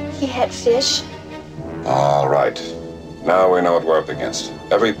 He had fish. All right. Now we know what we're up against.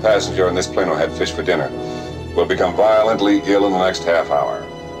 Every passenger on this plane who had fish for dinner will become violently ill in the next half hour.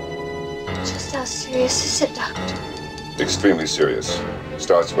 Just how serious is it, Doctor? Extremely serious.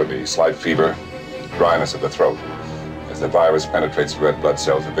 Starts with a slight fever, dryness of the throat. As the virus penetrates the red blood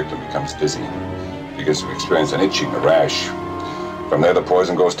cells, the victim becomes dizzy. Begins to experience an itching, a rash. From there, the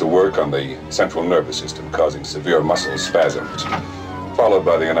poison goes to work on the central nervous system, causing severe muscle spasms, followed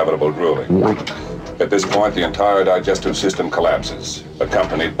by the inevitable drooling. At this point, the entire digestive system collapses,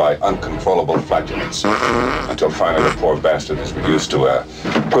 accompanied by uncontrollable flatulence, until finally the poor bastard is reduced to a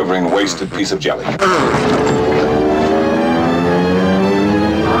quivering, wasted piece of jelly.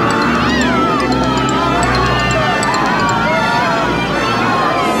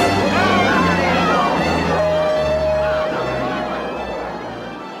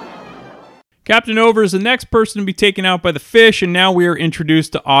 Captain Over is the next person to be taken out by the fish, and now we are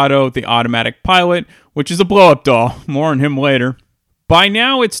introduced to Otto, the automatic pilot, which is a blow-up doll. More on him later. By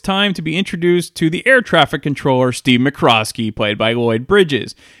now, it's time to be introduced to the air traffic controller, Steve McCroskey, played by Lloyd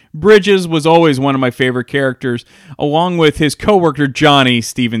Bridges. Bridges was always one of my favorite characters, along with his co-worker Johnny,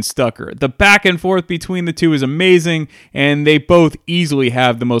 Steven Stucker. The back and forth between the two is amazing, and they both easily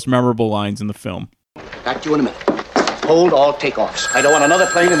have the most memorable lines in the film. Back to you in a minute. Hold all takeoffs. I don't want another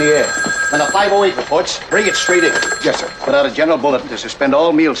plane in the air. When the 508 reports, bring it straight in. Yes, sir. Put out a general bulletin to suspend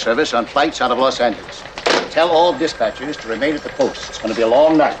all meal service on flights out of Los Angeles. Tell all dispatchers to remain at the post. It's going to be a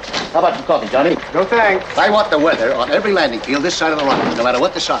long night. How about some coffee, Johnny? No thanks. I want the weather on every landing field this side of the Rockies, no matter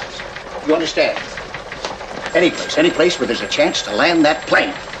what the size. You understand? Any place where there's a chance to land that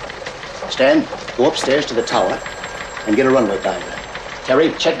plane. Stan, go upstairs to the tower and get a runway diagram.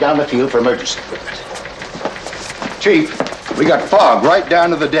 Terry, check down the field for emergency equipment. Chief, we got fog right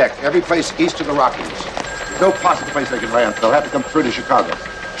down to the deck. Every place east of the Rockies. There's no possible place they can land. They'll have to come through to Chicago.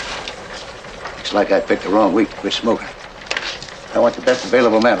 Looks like I picked the wrong week to quit smoking. I want the best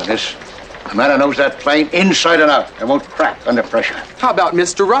available man on this. A man who knows that plane inside and out and won't crack under pressure. How about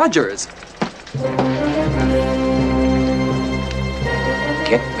Mr. Rogers?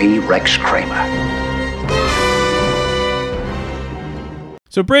 Get me Rex Kramer.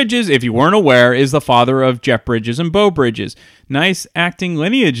 So Bridges, if you weren't aware, is the father of Jeff Bridges and Beau Bridges. Nice acting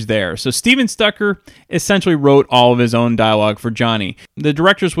lineage there. So Steven Stucker essentially wrote all of his own dialogue for Johnny. The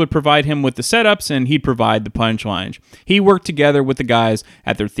directors would provide him with the setups and he'd provide the punchlines. He worked together with the guys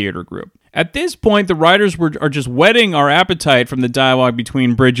at their theater group. At this point, the writers are just whetting our appetite from the dialogue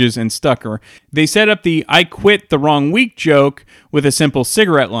between Bridges and Stucker. They set up the "I quit the wrong week" joke with a simple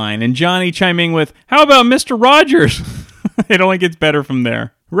cigarette line, and Johnny chiming with, "How about Mr. Rogers?" It only gets better from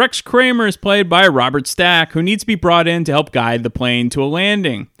there. Rex Kramer is played by Robert Stack, who needs to be brought in to help guide the plane to a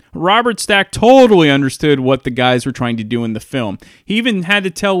landing. Robert Stack totally understood what the guys were trying to do in the film. He even had to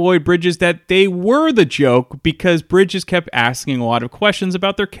tell Lloyd Bridges that they were the joke because Bridges kept asking a lot of questions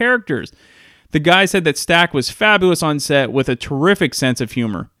about their characters. The guy said that Stack was fabulous on set with a terrific sense of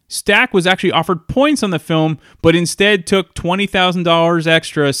humor. Stack was actually offered points on the film, but instead took $20,000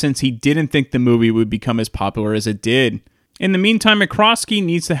 extra since he didn't think the movie would become as popular as it did. In the meantime, McCroskey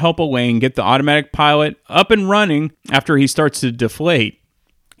needs to help Elaine get the automatic pilot up and running after he starts to deflate.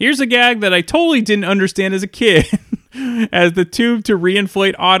 Here's a gag that I totally didn't understand as a kid, as the tube to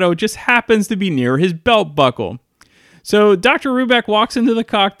reinflate Otto just happens to be near his belt buckle. So Dr. Rubeck walks into the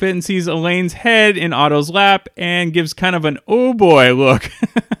cockpit and sees Elaine's head in Otto's lap and gives kind of an oh boy look.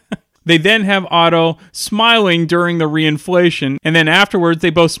 They then have Otto smiling during the reinflation, and then afterwards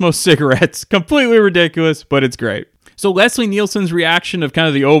they both smoke cigarettes. Completely ridiculous, but it's great. So Leslie Nielsen's reaction of kind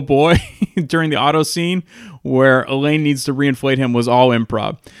of the oh boy during the Otto scene where Elaine needs to reinflate him was all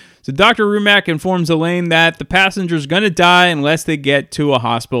improv. So Dr. Rubeck informs Elaine that the passenger's going to die unless they get to a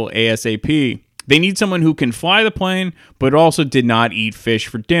hospital ASAP. They need someone who can fly the plane, but also did not eat fish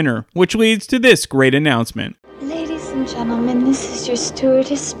for dinner, which leads to this great announcement. Ladies and gentlemen, this is your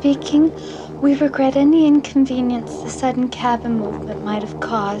stewardess speaking. We regret any inconvenience the sudden cabin movement might have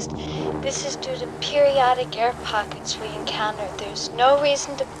caused. This is due to periodic air pockets we encountered. There's no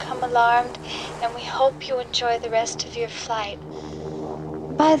reason to become alarmed, and we hope you enjoy the rest of your flight.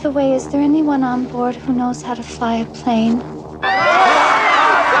 By the way, is there anyone on board who knows how to fly a plane?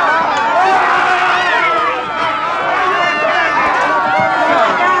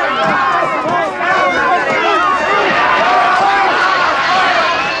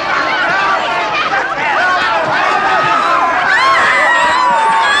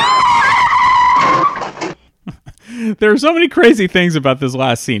 There are so many crazy things about this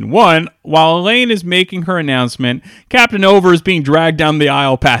last scene. One, while Elaine is making her announcement, Captain Over is being dragged down the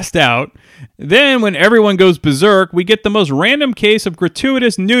aisle passed out. Then, when everyone goes berserk, we get the most random case of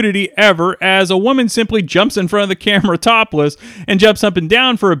gratuitous nudity ever as a woman simply jumps in front of the camera topless and jumps up and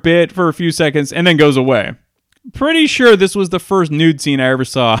down for a few seconds, and then goes away. Pretty sure this was the first nude scene I ever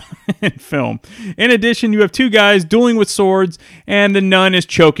saw in film. In addition, you have two guys dueling with swords, and the nun is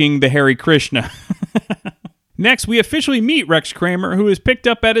choking the Hare Krishna. Next, we officially meet Rex Kramer, who is picked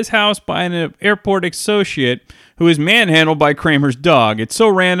up at his house by an airport associate who is manhandled by Kramer's dog. It's so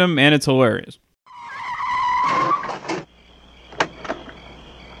random, and it's hilarious.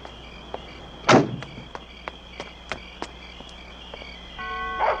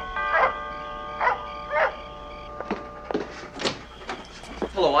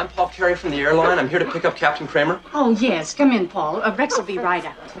 Hello, I'm Paul Carey from the airline. I'm here to pick up Captain Kramer. Oh, yes. Come in, Paul. Rex will be right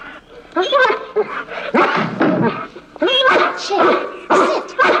out.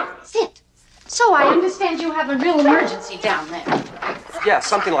 Sit. So I understand you have a real emergency down there. Yeah,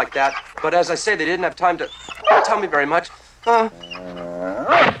 something like that. But as I say, they didn't have time to tell me very much.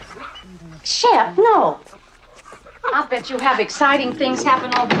 Chef, no. I'll bet you have exciting things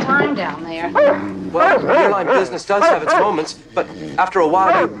happen all the time down there. Well, airline business does have its moments, but after a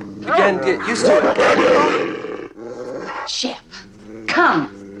while, you again get used to it. Chef,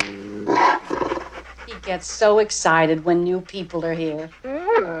 come. He gets so excited when new people are here.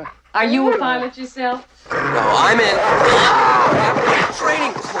 Are you a pilot yourself? No, I'm in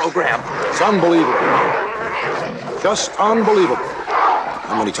training program. It's unbelievable. Just unbelievable.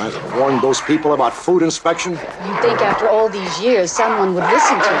 How many times I've warned those people about food inspection? You'd think after all these years someone would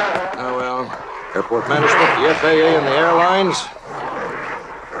listen to you. Oh, well, airport management, the FAA, and the airlines.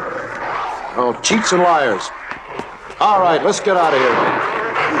 Oh, cheats and liars. All right, let's get out of here.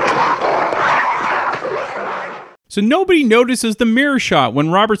 So nobody notices the mirror shot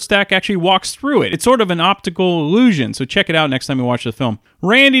when Robert Stack actually walks through it. It's sort of an optical illusion, so check it out next time you watch the film.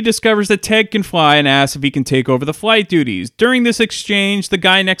 Randy discovers that Ted can fly and asks if he can take over the flight duties. During this exchange, the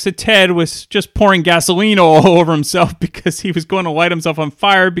guy next to Ted was just pouring gasoline all over himself because he was going to light himself on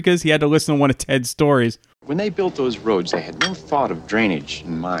fire because he had to listen to one of Ted's stories. When they built those roads, they had no thought of drainage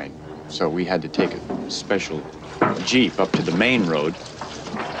in mind, so we had to take a special Jeep up to the main road.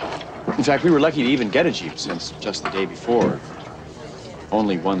 In fact, we were lucky to even get a Jeep since just the day before,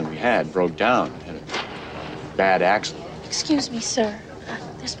 only one that we had broke down, had a bad accident. Excuse me, sir.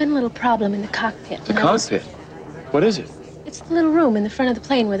 There's been a little problem in the cockpit. The cockpit? What is it? It's the little room in the front of the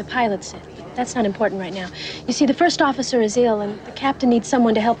plane where the pilots sit. But that's not important right now. You see, the first officer is ill, and the captain needs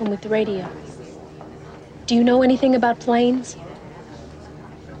someone to help him with the radio. Do you know anything about planes?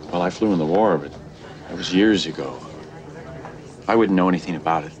 Well, I flew in the war, but that was years ago. I wouldn't know anything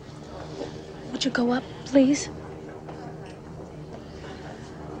about it. Would you go up, please?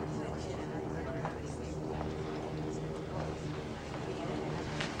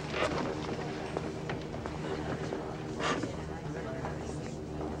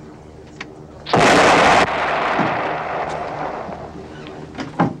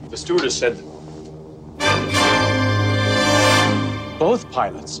 The stewardess said that both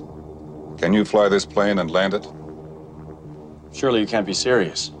pilots. Can you fly this plane and land it? Surely you can't be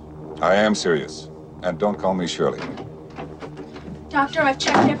serious. I am serious. And don't call me Shirley. Doctor, I've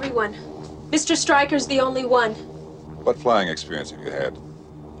checked everyone. Mr. Stryker's the only one. What flying experience have you had?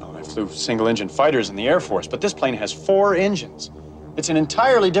 Well, I flew single-engine fighters in the Air Force, but this plane has 4 engines. It's an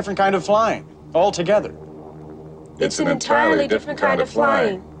entirely different kind of flying, altogether. It's an entirely different kind of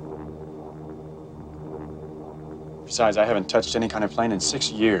flying. Besides, I haven't touched any kind of plane in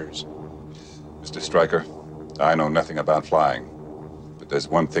 6 years. Mr. Stryker, I know nothing about flying. But there's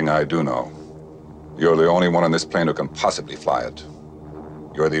one thing I do know. You're the only one on this plane who can possibly fly it.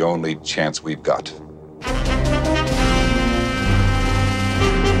 You're the only chance we've got.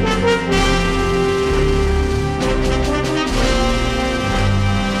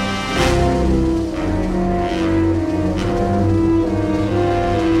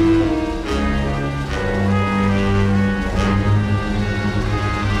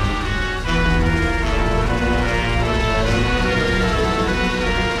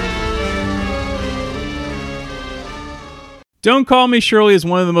 Don't Call Me Shirley is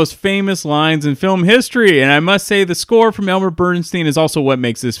one of the most famous lines in film history, and I must say the score from Elmer Bernstein is also what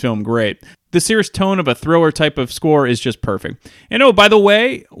makes this film great. The serious tone of a thriller type of score is just perfect. And oh, by the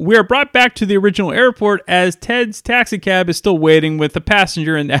way, we are brought back to the original airport as Ted's taxi cab is still waiting with the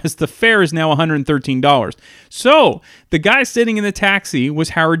passenger and as the fare is now $113. So, the guy sitting in the taxi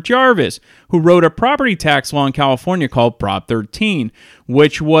was Howard Jarvis, who wrote a property tax law in California called Prop 13,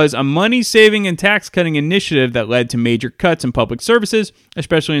 which was a money-saving and tax-cutting initiative that led to major cuts in public services,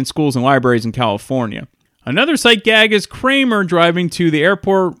 especially in schools and libraries in California. Another sight gag is Kramer driving to the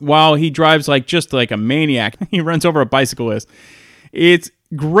airport while he drives just like a maniac. He runs over a bicyclist. It's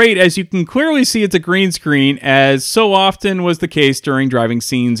great, as you can clearly see it's a green screen, as so often was the case during driving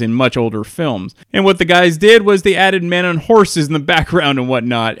scenes in much older films. And what the guys did was they added men on horses in the background and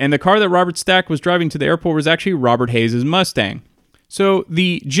whatnot, and the car that Robert Stack was driving to the airport was actually Robert Hayes' Mustang. So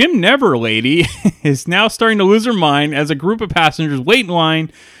the Jim Never lady is now starting to lose her mind as a group of passengers wait in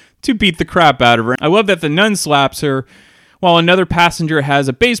line to beat the crap out of her. I love that the nun slaps her, while another passenger has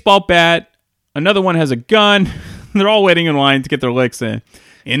a baseball bat, another one has a gun. They're all waiting in line to get their licks in.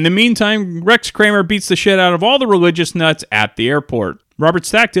 In the meantime, Rex Kramer beats the shit out of all the religious nuts at the airport. Robert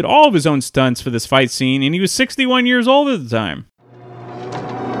Stack did all of his own stunts for this fight scene, and he was 61 years old at the time.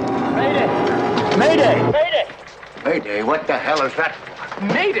 Mayday! Mayday! Mayday! Mayday, what the hell is that?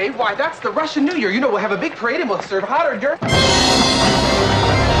 Mayday? Why, that's the Russian New Year. You know, we'll have a big parade and we'll serve hot hors d'oeuvres.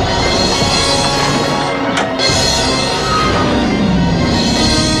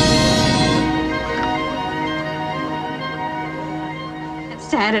 Can't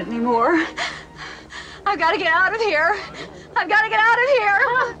stand it anymore. I've got to get out of here. I've got to get out of here.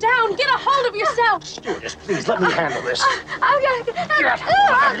 Calm down. Get a hold of yourself. Stewardess, please, let me handle this. I've got to get out.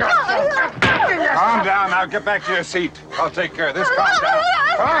 Calm down. Now get back to your seat. I'll take care of this. Calm down.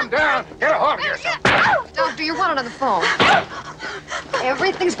 Calm down. Get a hold of yourself. Doctor, you're wanted on the phone.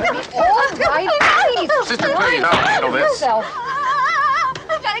 Everything's gonna be all right. Please. Sister, please, I'll handle this. Yourself.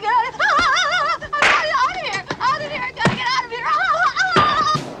 I gotta get out of here. Out of here. I gotta get out of here.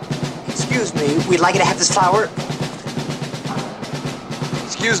 Excuse me, we'd like you to have this flower.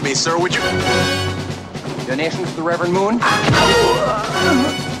 Excuse me, sir, would you... Donation to the Reverend Moon.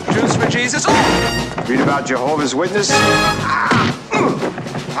 Juice for Jesus. Read about Jehovah's Witness?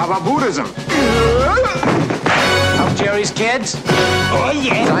 How about Buddhism? Help Jerry's kids. Oh,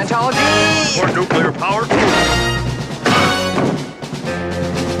 yeah. Scientology. More nuclear power.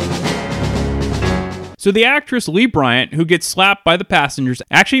 So the actress Lee Bryant, who gets slapped by the passengers,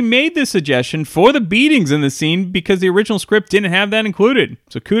 actually made this suggestion for the beatings in the scene because the original script didn't have that included.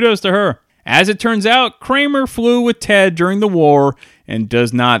 So kudos to her. As it turns out, Kramer flew with Ted during the war and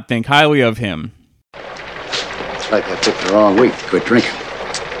does not think highly of him. It's like I picked the wrong week to quit drinking.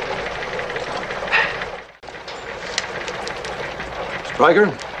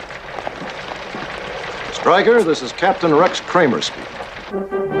 Stryker? Stryker, this is Captain Rex Kramer speaking.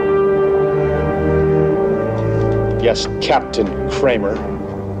 Yes, Captain Kramer.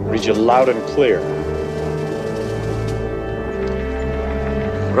 Read you loud and clear.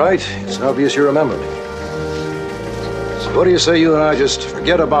 Right, it's obvious you remember me. So what do you say you and I just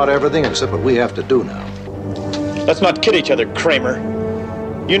forget about everything except what we have to do now? Let's not kid each other, Kramer.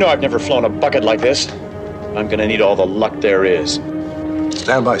 You know I've never flown a bucket like this. I'm gonna need all the luck there is.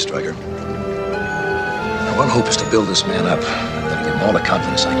 Stand by, Stryker. Now, one hope is to build this man up. I've got to give him all the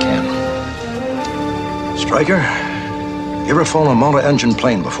confidence I can. Stryker, you ever flown a motor-engine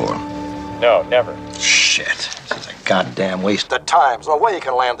plane before? No, never. Shit. This is a goddamn waste of time. There's no way you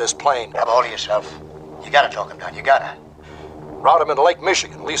can land this plane. Have a hold of yourself. You gotta talk him down. You gotta. Route him into Lake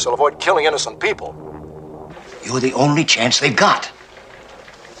Michigan. At least he'll avoid killing innocent people. You're the only chance they've got.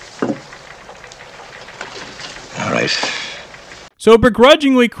 All right. So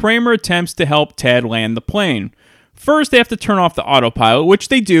begrudgingly, Kramer attempts to help Ted land the plane. First, they have to turn off the autopilot, which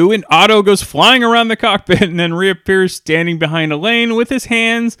they do, and Otto goes flying around the cockpit and then reappears standing behind Elaine with his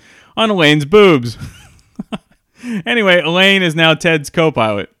hands on Elaine's boobs. Anyway, Elaine is now Ted's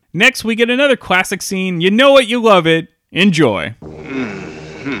co-pilot. Next, we get another classic scene. You know it, you love it. Enjoy.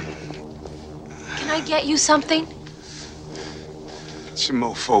 Can I get you something? It's your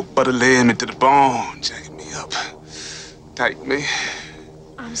mofo butter laying me to the bone, jacking me up. Tight me.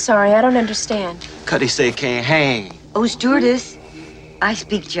 I'm sorry, I don't understand. Cuddy say can't hang. Oh, stewardess, I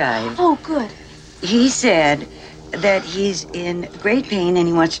speak jive. Oh, good. He said that he's in great pain and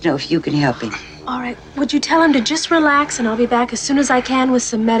he wants to know if you can help him. All right, would you tell him to just relax and I'll be back as soon as I can with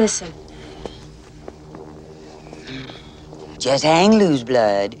some medicine. Just hang loose,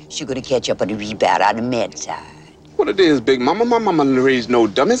 blood. She's gonna catch up on the rebound on the med side. What it is, Big Mama? My mama raised no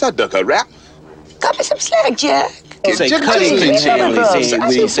dummies. I duck her rap. Cut me some slack, Jack. Say cutting we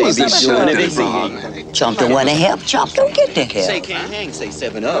say be doing it. Chump don't want to help. Chump don't get the help. Say can't hang, say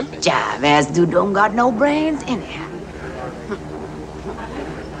 7-Up. Jive ass dude don't got no brains anyhow.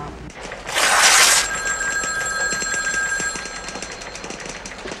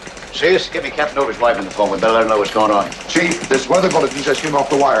 Sis, get me Captain Over's wife on the phone. We better let her know what's going on. Chief, this weather bulletin just came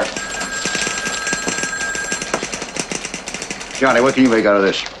off the wire. Johnny, what can you make out of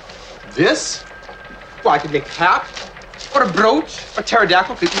this? This? Well, I could make a cap, or a brooch, a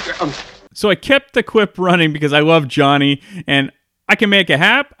pterodactyl. So I kept the quip running because I love Johnny, and I can make a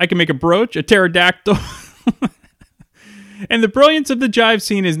hat, I can make a brooch, a pterodactyl. And the brilliance of the jive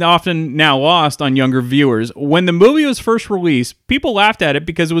scene is often now lost on younger viewers. When the movie was first released, people laughed at it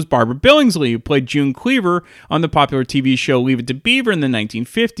because it was Barbara Billingsley who played June Cleaver on the popular TV show Leave It to Beaver in the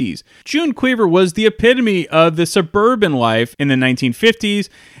 1950s. June Cleaver was the epitome of the suburban life in the 1950s,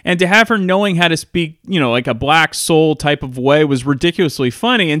 and to have her knowing how to speak, like a black soul type of way was ridiculously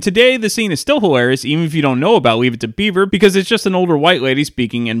funny. And today the scene is still hilarious, even if you don't know about Leave It to Beaver, because it's just an older white lady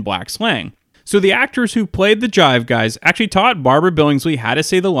speaking in black slang. So the actors who played the Jive Guys actually taught Barbara Billingsley how to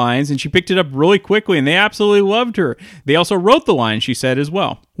say the lines, and she picked it up really quickly, and they absolutely loved her. They also wrote the lines, she said, as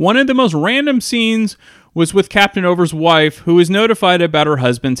well. One of the most random scenes was with Captain Over's wife, who is notified about her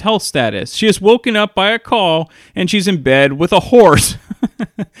husband's health status. She is woken up by a call, and she's in bed with a horse.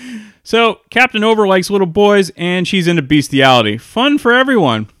 So Captain Over likes little boys, and she's into bestiality. Fun for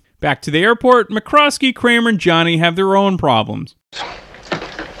everyone. Back to the airport, McCroskey, Kramer, and Johnny have their own problems.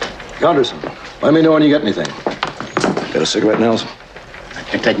 Gunderson, let me know when you get anything. Got a cigarette, Nels? I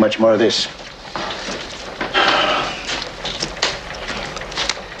can't take much more of this.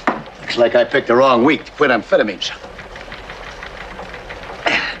 Looks like I picked the wrong week to quit amphetamines.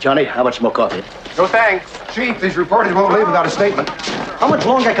 Johnny, how much more coffee? No thanks. Chief, these reporters won't leave without a statement. How much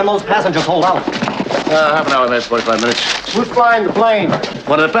longer can those passengers hold out? Half an hour, maybe 45 minutes. Who's flying the plane?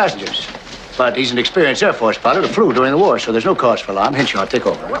 One of the passengers. But he's an experienced Air Force pilot who flew during the war, so there's no cause for alarm. Henshaw, take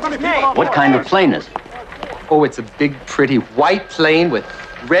over. What kind of plane is it? Oh, it's a big, pretty white plane with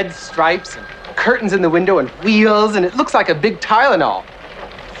red stripes and curtains in the window and wheels, and it looks like a big Tylenol.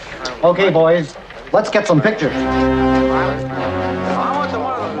 Okay, boys, let's get some pictures.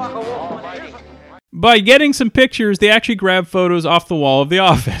 By getting some pictures, they actually grab photos off the wall of the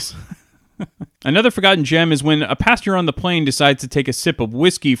office. Another forgotten gem is when a passenger on the plane decides to take a sip of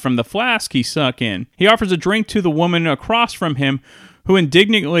whiskey from the flask he suck in. He offers a drink to the woman across from him, who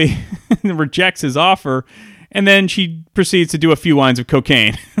indignantly rejects his offer, and then she proceeds to do a few lines of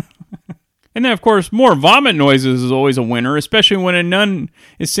cocaine. And then, of course, more vomit noises is always a winner, especially when a nun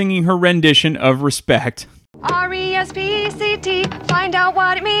is singing her rendition of Respect. R-E-S-P-C-T, find out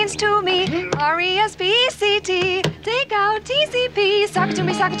what it means to me. R-E-S-P-C-T, take out T-C-P. Sock it to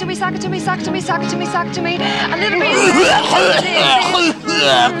me, sock it to me, sock it to me, sock it to me, sock it to me, sock it to me. A little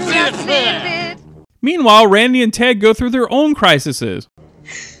bit. Meanwhile, Randy and Ted go through their own crises.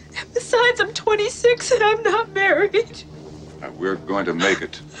 Besides, I'm 26 and I'm not married. We're going to make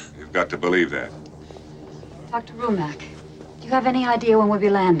it. You've got to believe that. Dr. Rumack, do you have any idea when we'll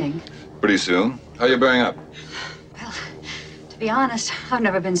be landing? Pretty soon. How are you bearing up? Well, to be honest, I've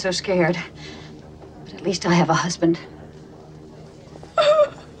never been so scared. But at least I have a husband.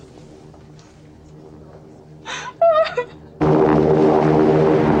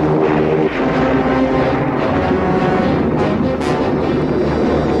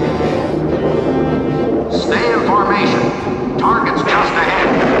 Stay in formation. Target's just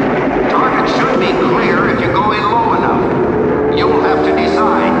ahead. Target should be clear if you're going low enough. You'll have to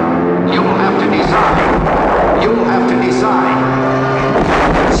decide. You'll have to decide. You'll have to decide.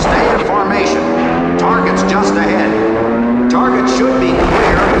 Stay in formation. Target's just ahead. Target should be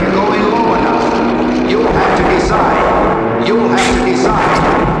clear if you're going low enough. You'll have to decide. You'll have to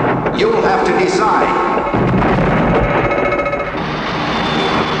decide. You'll have to decide.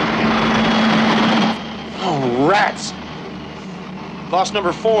 Oh, rats! Lost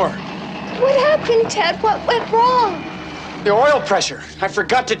number 4. What happened, Ted? What went wrong? The oil pressure. I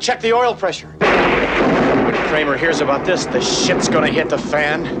forgot to check the oil pressure. When Kramer hears about this, the shit's gonna hit the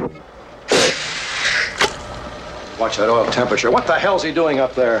fan. Watch that oil temperature. What the hell's he doing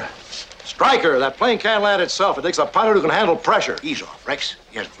up there? Stryker, that plane can't land itself. It takes a pilot who can handle pressure. Ease off, Rex.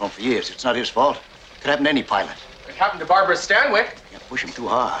 He hasn't flown for years. It's not his fault. Could happen to any pilot. It happened to Barbara Stanwyck. Can't push him too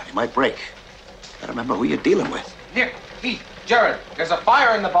hard. He might break. Gotta remember who you're dealing with. Nick, Pete, Jared, there's a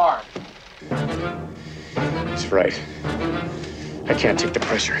fire in the barn. That's right. I can't take the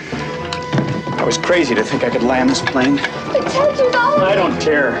pressure. I was crazy to think I could land this plane. But Ted, you know... I don't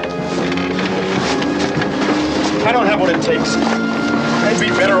care. I don't have what it takes. I'd be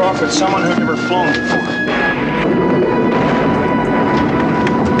better off with someone who'd never flown before.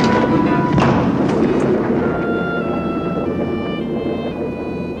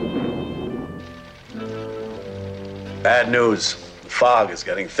 Bad news. The fog is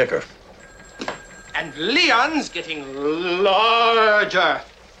getting thicker. And Leon's getting larger.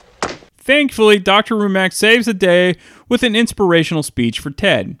 Thankfully, Dr. Rumack saves the day with an inspirational speech for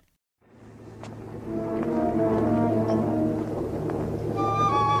Ted.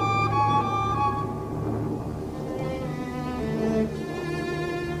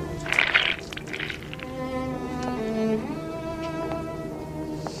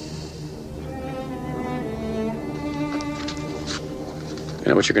 I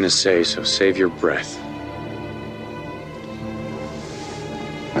know what you're going to say, so save your breath.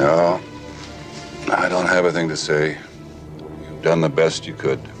 No, I don't have a thing to say. You've done the best you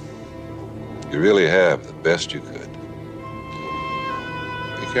could. You really have the best you could.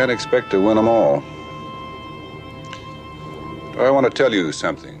 You can't expect to win them all. But I want to tell you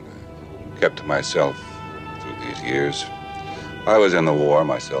something I kept to myself through these years. I was in the war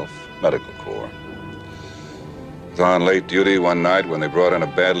myself, medical corps. I was on late duty one night when they brought in a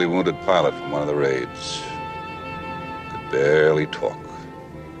badly wounded pilot from one of the raids. Could barely talk.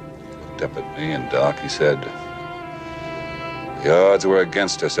 Up at me, and Doc, he said, the odds were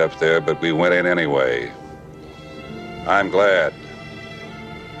against us up there, but we went in anyway. I'm glad.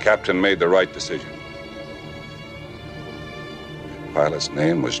 Captain made the right decision. The pilot's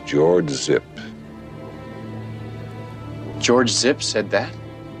name was George Zip. George Zip said that?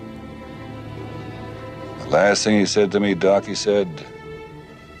 The last thing he said to me, Doc, he said,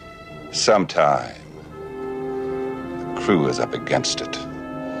 sometime the crew is up against it.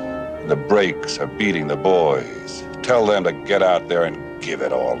 The brakes are beating the boys. Tell them to get out there and give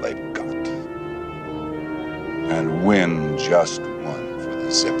it all they've got. And win just one for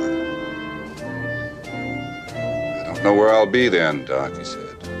the Zipper. Know where I'll be then, Doc, he said.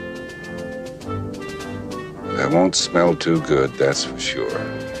 I won't smell too good, that's for sure.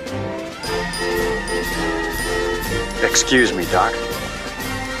 Excuse me, Doc.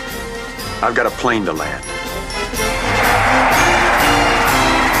 I've got a plane to land.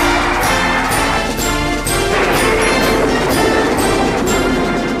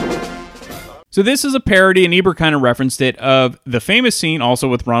 So this is a parody, and Ebert kind of referenced it, of the famous scene, also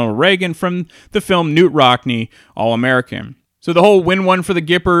with Ronald Reagan, from the film Knute Rockne, All-American. So the whole win one for the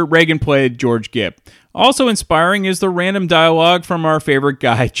Gipper, Reagan played George Gipp. Also inspiring is the random dialogue from our favorite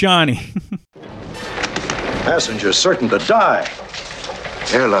guy, Johnny. Passengers certain to die.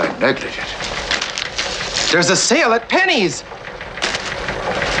 Airline negligent. There's a sale at Penny's.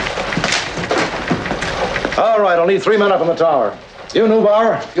 All right, I'll need 3 men up in the tower. You,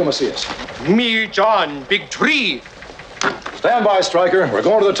 Newbar, you must see us. Me, John, Big Tree. Stand by, Stryker. We're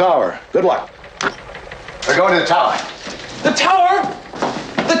going to the tower. Good luck. We're going to the tower. The tower!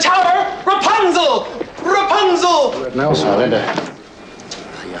 The tower! Rapunzel! Rapunzel! Nelson. Linda,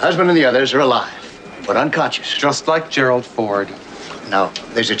 your husband and the others are alive, but unconscious. Just like Gerald Ford. Now,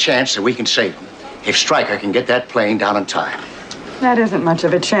 there's a chance that we can save them if Stryker can get that plane down in time. That isn't much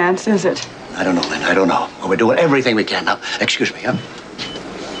of a chance, is it? I don't know, Lynn. I don't know. Well, we're doing everything we can. Now, excuse me, huh?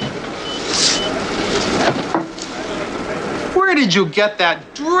 Where did you get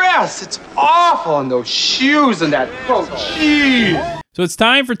that dress? It's awful, and those shoes and that coat. Jeez. So it's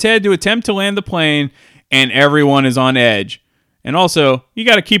time for Ted to attempt to land the plane, and everyone is on edge. And also, you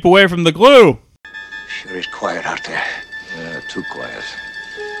got to keep away from the glue. Sure is quiet out there. Yeah, too quiet.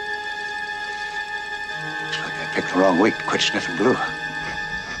 Looks like I picked the wrong week to quit sniffing glue.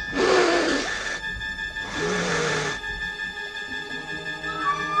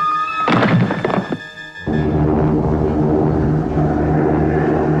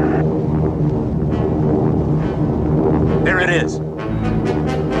 There it is.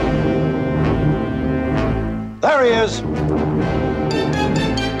 There he is.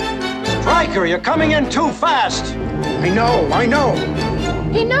 Stryker, you're coming in too fast. I know.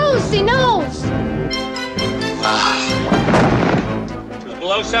 He knows! He knows! It's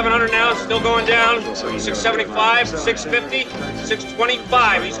below 700 now, still going down. 675, 650,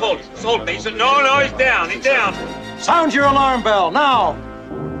 625. He's holding. No, he's down. Sound your alarm bell, now.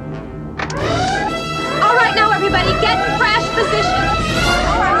 All right, now, everybody, get in crash position.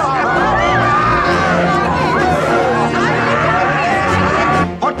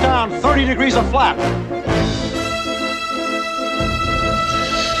 Put down 30 degrees of flap.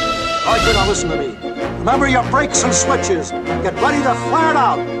 Stryker, now listen to me. Remember your brakes and switches. Get ready to flare it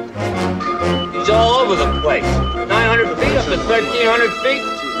out. He's all over the place. 900 feet up to 1,300 feet.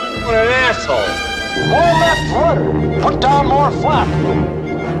 What an asshole. More left rudder. Put down more flap.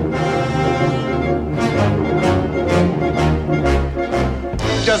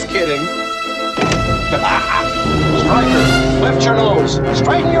 Just kidding. Stryker, lift your nose.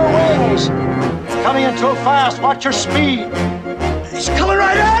 Straighten your wings. Coming in too fast. Watch your speed. He's coming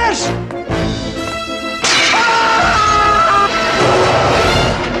right at us.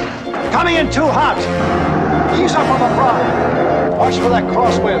 Coming in too hot. Ease up on the throttle. Watch for that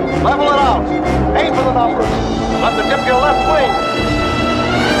crosswind. Level it out. Aim for the numbers. Let the dip your left wing.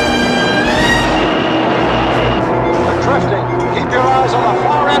 You're drifting. Keep your eyes on the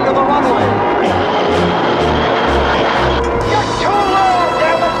far end of the runway. You're too low,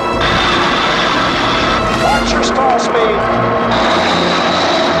 damn it. Watch your stall speed.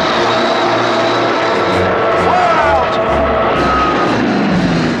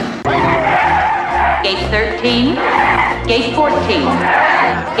 Gate 13, Gate 14,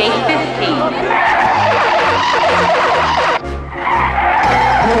 Gate 15.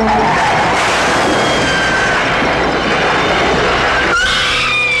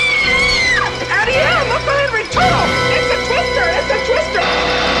 Ariel, look behind Return! It's a twister!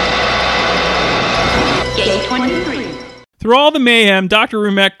 Gate 23. Through all the mayhem, Dr.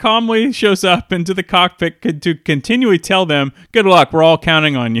 Rumek calmly shows up into the cockpit to continually tell them, "Good luck, we're all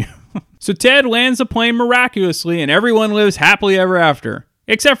counting on you." So Ted lands the plane miraculously, and everyone lives happily ever after.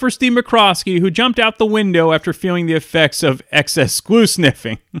 Except for Steve McCroskey, who jumped out the window after feeling the effects of excess glue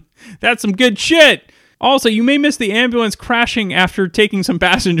sniffing. That's some good shit! Also, you may miss the ambulance crashing after taking some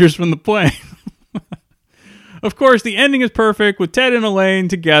passengers from the plane. Of course, the ending is perfect, with Ted and Elaine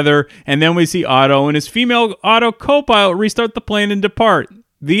together, and then we see Otto and his female Otto co-pilot restart the plane and depart.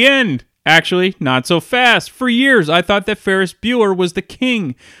 The end! Actually, not so fast. For years, I thought that Ferris Bueller was the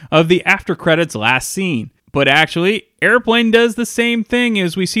king of the after-credits last scene. But actually, Airplane does the same thing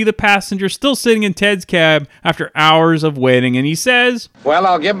as we see the passenger still sitting in Ted's cab after hours of waiting, and he says, Well,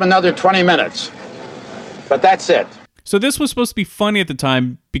 I'll give him another 20 minutes. But that's it. So this was supposed to be funny at the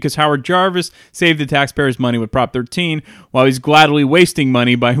time because Howard Jarvis saved the taxpayers' money with Prop 13 while he's gladly wasting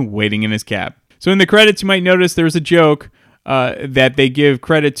money by waiting in his cab. So in the credits, you might notice there's a joke that they give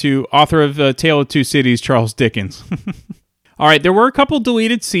credit to author of Tale of Two Cities, Charles Dickens. All right, there were a couple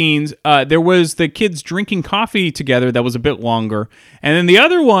deleted scenes. There was the kids drinking coffee together that was a bit longer. And then the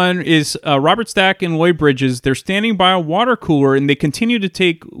other one is Robert Stack and Lloyd Bridges. They're standing by a water cooler, and they continue to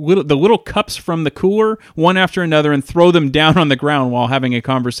take the little cups from the cooler, one after another, and throw them down on the ground while having a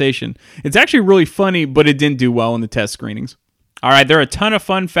conversation. It's actually really funny, but it didn't do well in the test screenings. All right, there are a ton of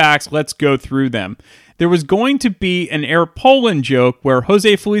fun facts. Let's go through them. There was going to be an Air Poland joke where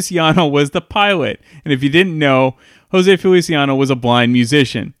Jose Feliciano was the pilot. And if you didn't know, Jose Feliciano was a blind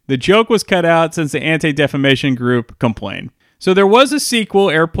musician. The joke was cut out since the anti-defamation group complained. So there was a sequel,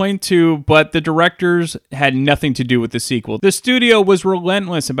 Airplane 2, but the directors had nothing to do with the sequel. The studio was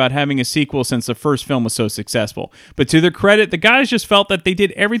relentless about having a sequel since the first film was so successful. But to their credit, the guys just felt that they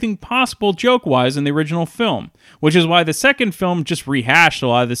did everything possible joke-wise in the original film, which is why the second film just rehashed a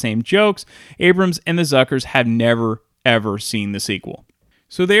lot of the same jokes. Abrams and the Zuckers have never, ever seen the sequel.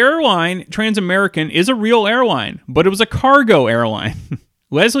 So the airline, Trans-American, is a real airline, but it was a cargo airline.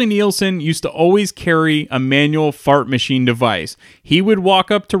 Leslie Nielsen used to always carry a manual fart machine device. He would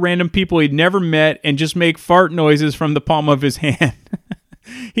walk up to random people he'd never met and just make fart noises from the palm of his hand.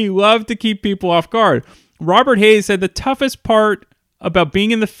 He loved to keep people off guard. Robert Hayes said the toughest part about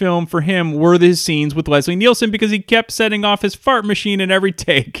being in the film for him were the scenes with Leslie Nielsen because he kept setting off his fart machine in every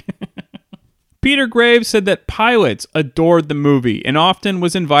take. Peter Graves said that pilots adored the movie and often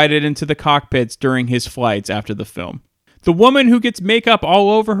was invited into the cockpits during his flights after the film. The woman who gets makeup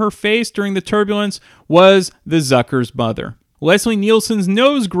all over her face during the turbulence was the Zuckers' mother. Leslie Nielsen's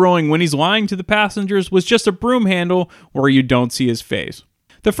nose growing when he's lying to the passengers was just a broom handle where you don't see his face.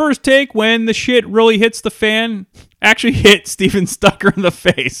 The first take, when the shit really hits the fan, actually hit Steven Stucker in the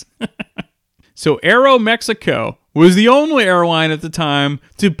face. So Aeromexico was the only airline at the time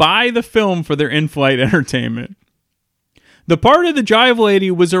to buy the film for their in-flight entertainment. The part of the Jive Lady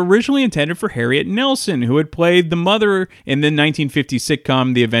was originally intended for Harriet Nelson, who had played the mother in the 1950s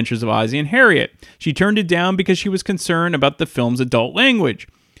sitcom The Adventures of Ozzie and Harriet. She turned it down because she was concerned about the film's adult language.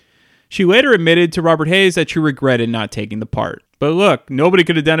 She later admitted to Robert Hayes that she regretted not taking the part. But look, nobody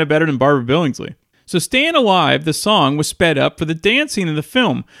could have done it better than Barbara Billingsley. So Stayin' Alive, the song, was sped up for the dance scene in the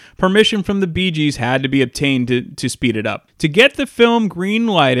film. Permission from the Bee Gees had to be obtained to speed it up. To get the film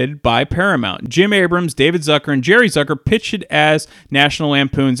green-lighted by Paramount, Jim Abrams, David Zucker, and Jerry Zucker pitched it as National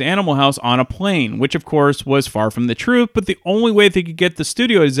Lampoon's Animal House on a plane, which of course was far from the truth, but the only way they could get the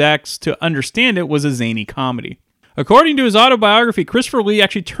studio execs to understand it was a zany comedy. According to his autobiography, Christopher Lee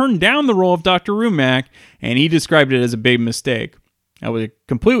actually turned down the role of Dr. Rumack, and he described it as a big mistake. That would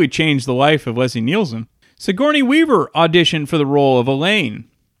completely change the life of Leslie Nielsen. Sigourney Weaver auditioned for the role of Elaine.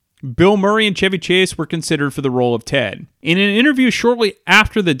 Bill Murray and Chevy Chase were considered for the role of Ted. In an interview shortly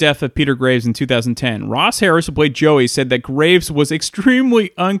after the death of Peter Graves in 2010, Ross Harris, who played Joey, said that Graves was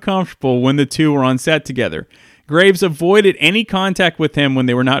extremely uncomfortable when the two were on set together. Graves avoided any contact with him when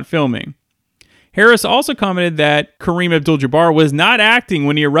they were not filming. Harris also commented that Kareem Abdul-Jabbar was not acting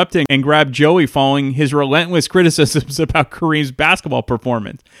when he erupted and grabbed Joey following his relentless criticisms about Kareem's basketball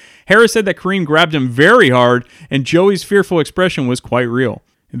performance. Harris said that Kareem grabbed him very hard and Joey's fearful expression was quite real.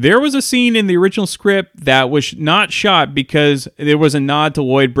 There was a scene in the original script that was not shot because there was a nod to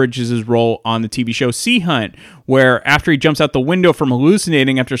Lloyd Bridges' role on the TV show Sea Hunt, where after he jumps out the window from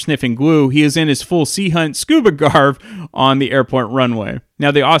hallucinating after sniffing glue, he is in his full Sea Hunt scuba garb on the airport runway.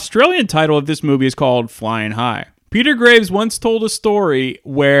 Now, the Australian title of this movie is called Flying High. Peter Graves once told a story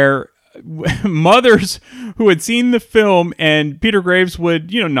where mothers who had seen the film and Peter Graves would,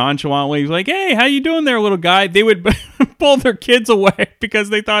 nonchalantly like, "Hey, how you doing there, little guy?" They would pull their kids away because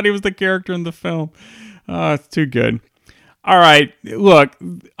they thought he was the character in the film. Oh, it's too good. All right, look,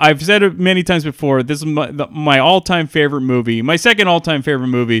 I've said it many times before. This is my all-time favorite movie. My second all-time favorite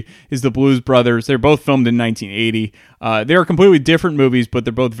movie is The Blues Brothers. They're both filmed in 1980. They're completely different movies, but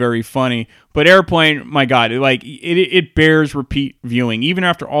they're both very funny. But Airplane, my God, it bears repeat viewing. Even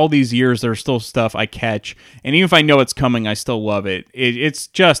after all these years, there's still stuff I catch. And even if I know it's coming, I still love it. It's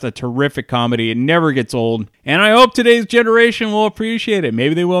just a terrific comedy. It never gets old. And I hope today's generation will appreciate it.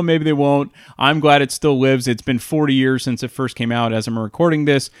 Maybe they will, maybe they won't. I'm glad it still lives. It's been 40 years since it first came out as I'm recording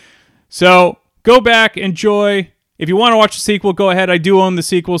this. So go back, enjoy. If you want to watch the sequel, go ahead. I do own the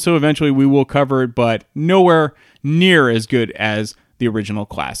sequel, so eventually we will cover it, but nowhere near as good as the original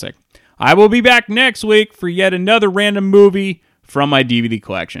classic. I will be back next week for yet another random movie from my DVD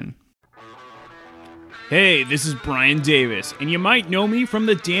collection. Hey, this is Brian Davis, and you might know me from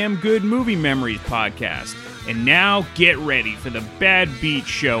the Damn Good Movie Memories podcast. And now get ready for the Bad Beat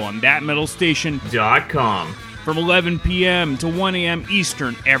Show on ThatMetalStation.com from 11 p.m. to 1 a.m.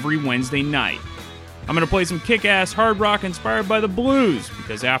 Eastern every Wednesday night. I'm going to play some kick-ass hard rock inspired by the blues,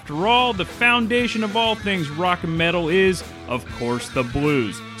 because after all, the foundation of all things rock and metal is, of course, the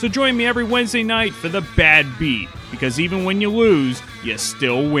blues. So join me every Wednesday night for the Bad Beat, because even when you lose, you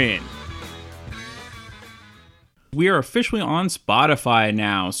still win. We are officially on Spotify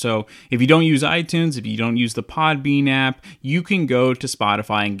now, so if you don't use iTunes, if you don't use the Podbean app, you can go to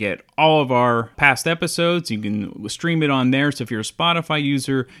Spotify and get all of our past episodes. You can stream it on there, so if you're a Spotify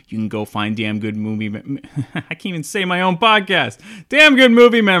user, you can go find Damn Good Movie... I can't even say my own podcast. Damn Good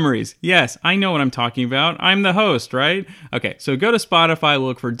Movie Memories. Yes, I know what I'm talking about. I'm the host, right? Okay, so go to Spotify,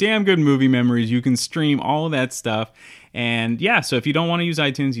 look for Damn Good Movie Memories. You can stream all of that stuff. And yeah, so if you don't want to use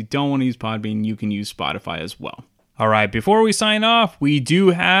iTunes, you don't want to use Podbean, you can use Spotify as well. All right, before we sign off, we do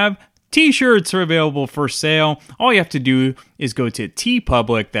have t-shirts are available for sale. All you have to do is go to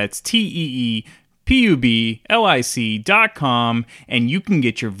TeePublic, that's TeePublic.com, and you can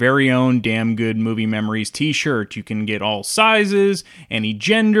get your very own Damn Good Movie Memories t-shirt. You can get all sizes, any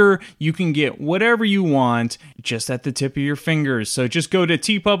gender, you can get whatever you want just at the tip of your fingers. So just go to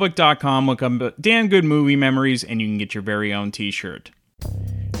TeePublic.com, look up Damn Good Movie Memories, and you can get your very own t-shirt.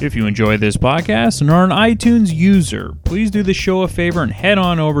 If you enjoy this podcast and are an iTunes user, please do the show a favor and head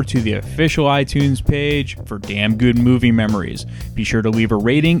on over to the official iTunes page for Damn Good Movie Memories. Be sure to leave a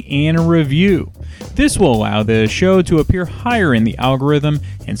rating and a review. This will allow the show to appear higher in the algorithm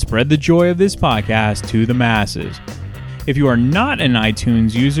and spread the joy of this podcast to the masses. If you are not an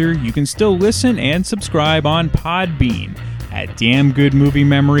iTunes user, you can still listen and subscribe on Podbean at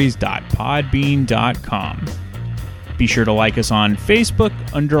damngoodmoviememories.podbean.com. Be sure to like us on Facebook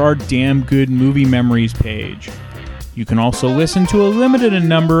under our Damn Good Movie Memories page. You can also listen to a limited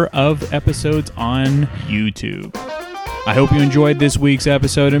number of episodes on YouTube. I hope you enjoyed this week's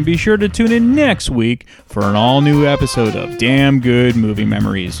episode, and be sure to tune in next week for an all-new episode of Damn Good Movie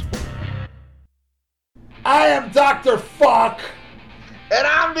Memories. I am Dr. Fuck. And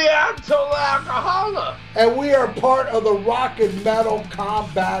I'm the Total Alcoholic. And we are part of the Rock and Metal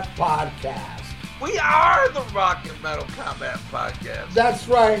Combat Podcast. We are the Rock and Metal Combat Podcast. That's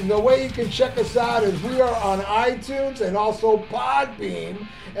right. And the way you can check us out is we are on iTunes and also Podbean.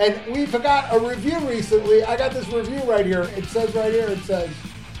 And we forgot a review recently. I got this review right here. It says right here, it says,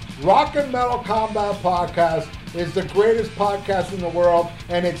 Rock and Metal Combat Podcast is the greatest podcast in the world,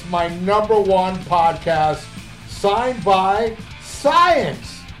 and it's my number one podcast, signed by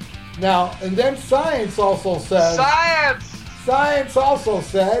Science. Now, and then Science also says... Science also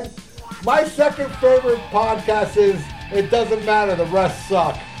said... My second favorite podcast is It Doesn't Matter, the rest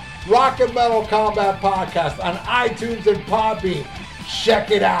suck. Rock and Metal Combat Podcast on iTunes and Podbean.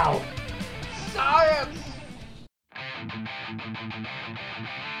 Check it out. Science!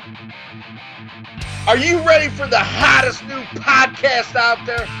 Are you ready for the hottest new podcast out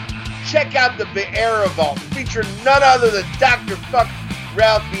there? Check out the Vieira Vault, featuring none other than Dr. Fuck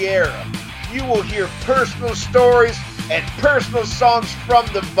Ralph Vieira. You will hear personal stories and personal songs from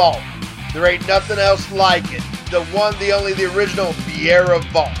the vault. There ain't nothing else like it. The one, the only, the original Vieira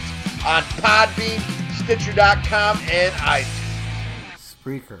Vault on Podbean, Stitcher.com, and iTunes.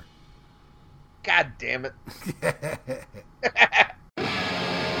 Spreaker. God damn it.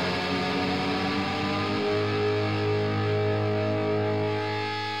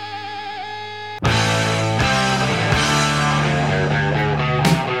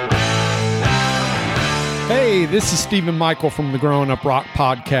 Hey, this is Stephen Michael from the Growing Up Rock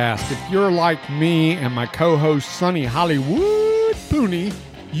Podcast. If you're like me and my co-host Sonny Hollywood Pooney,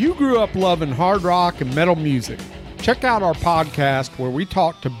 you grew up loving hard rock and metal music. Check out our podcast where we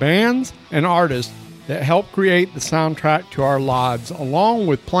talk to bands and artists that help create the soundtrack to our lives, along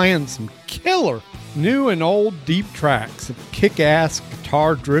with playing some killer new and old deep tracks of kick-ass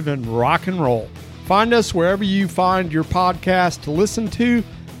guitar-driven rock and roll. Find us wherever you find your podcast to listen to.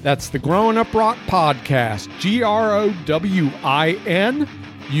 That's the Growing Up Rock Podcast,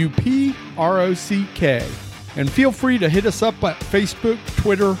 GrowinUprock. And feel free to hit us up at Facebook,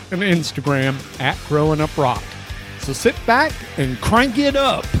 Twitter, and Instagram at Growing Up Rock. So sit back and crank it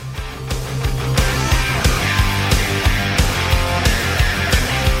up.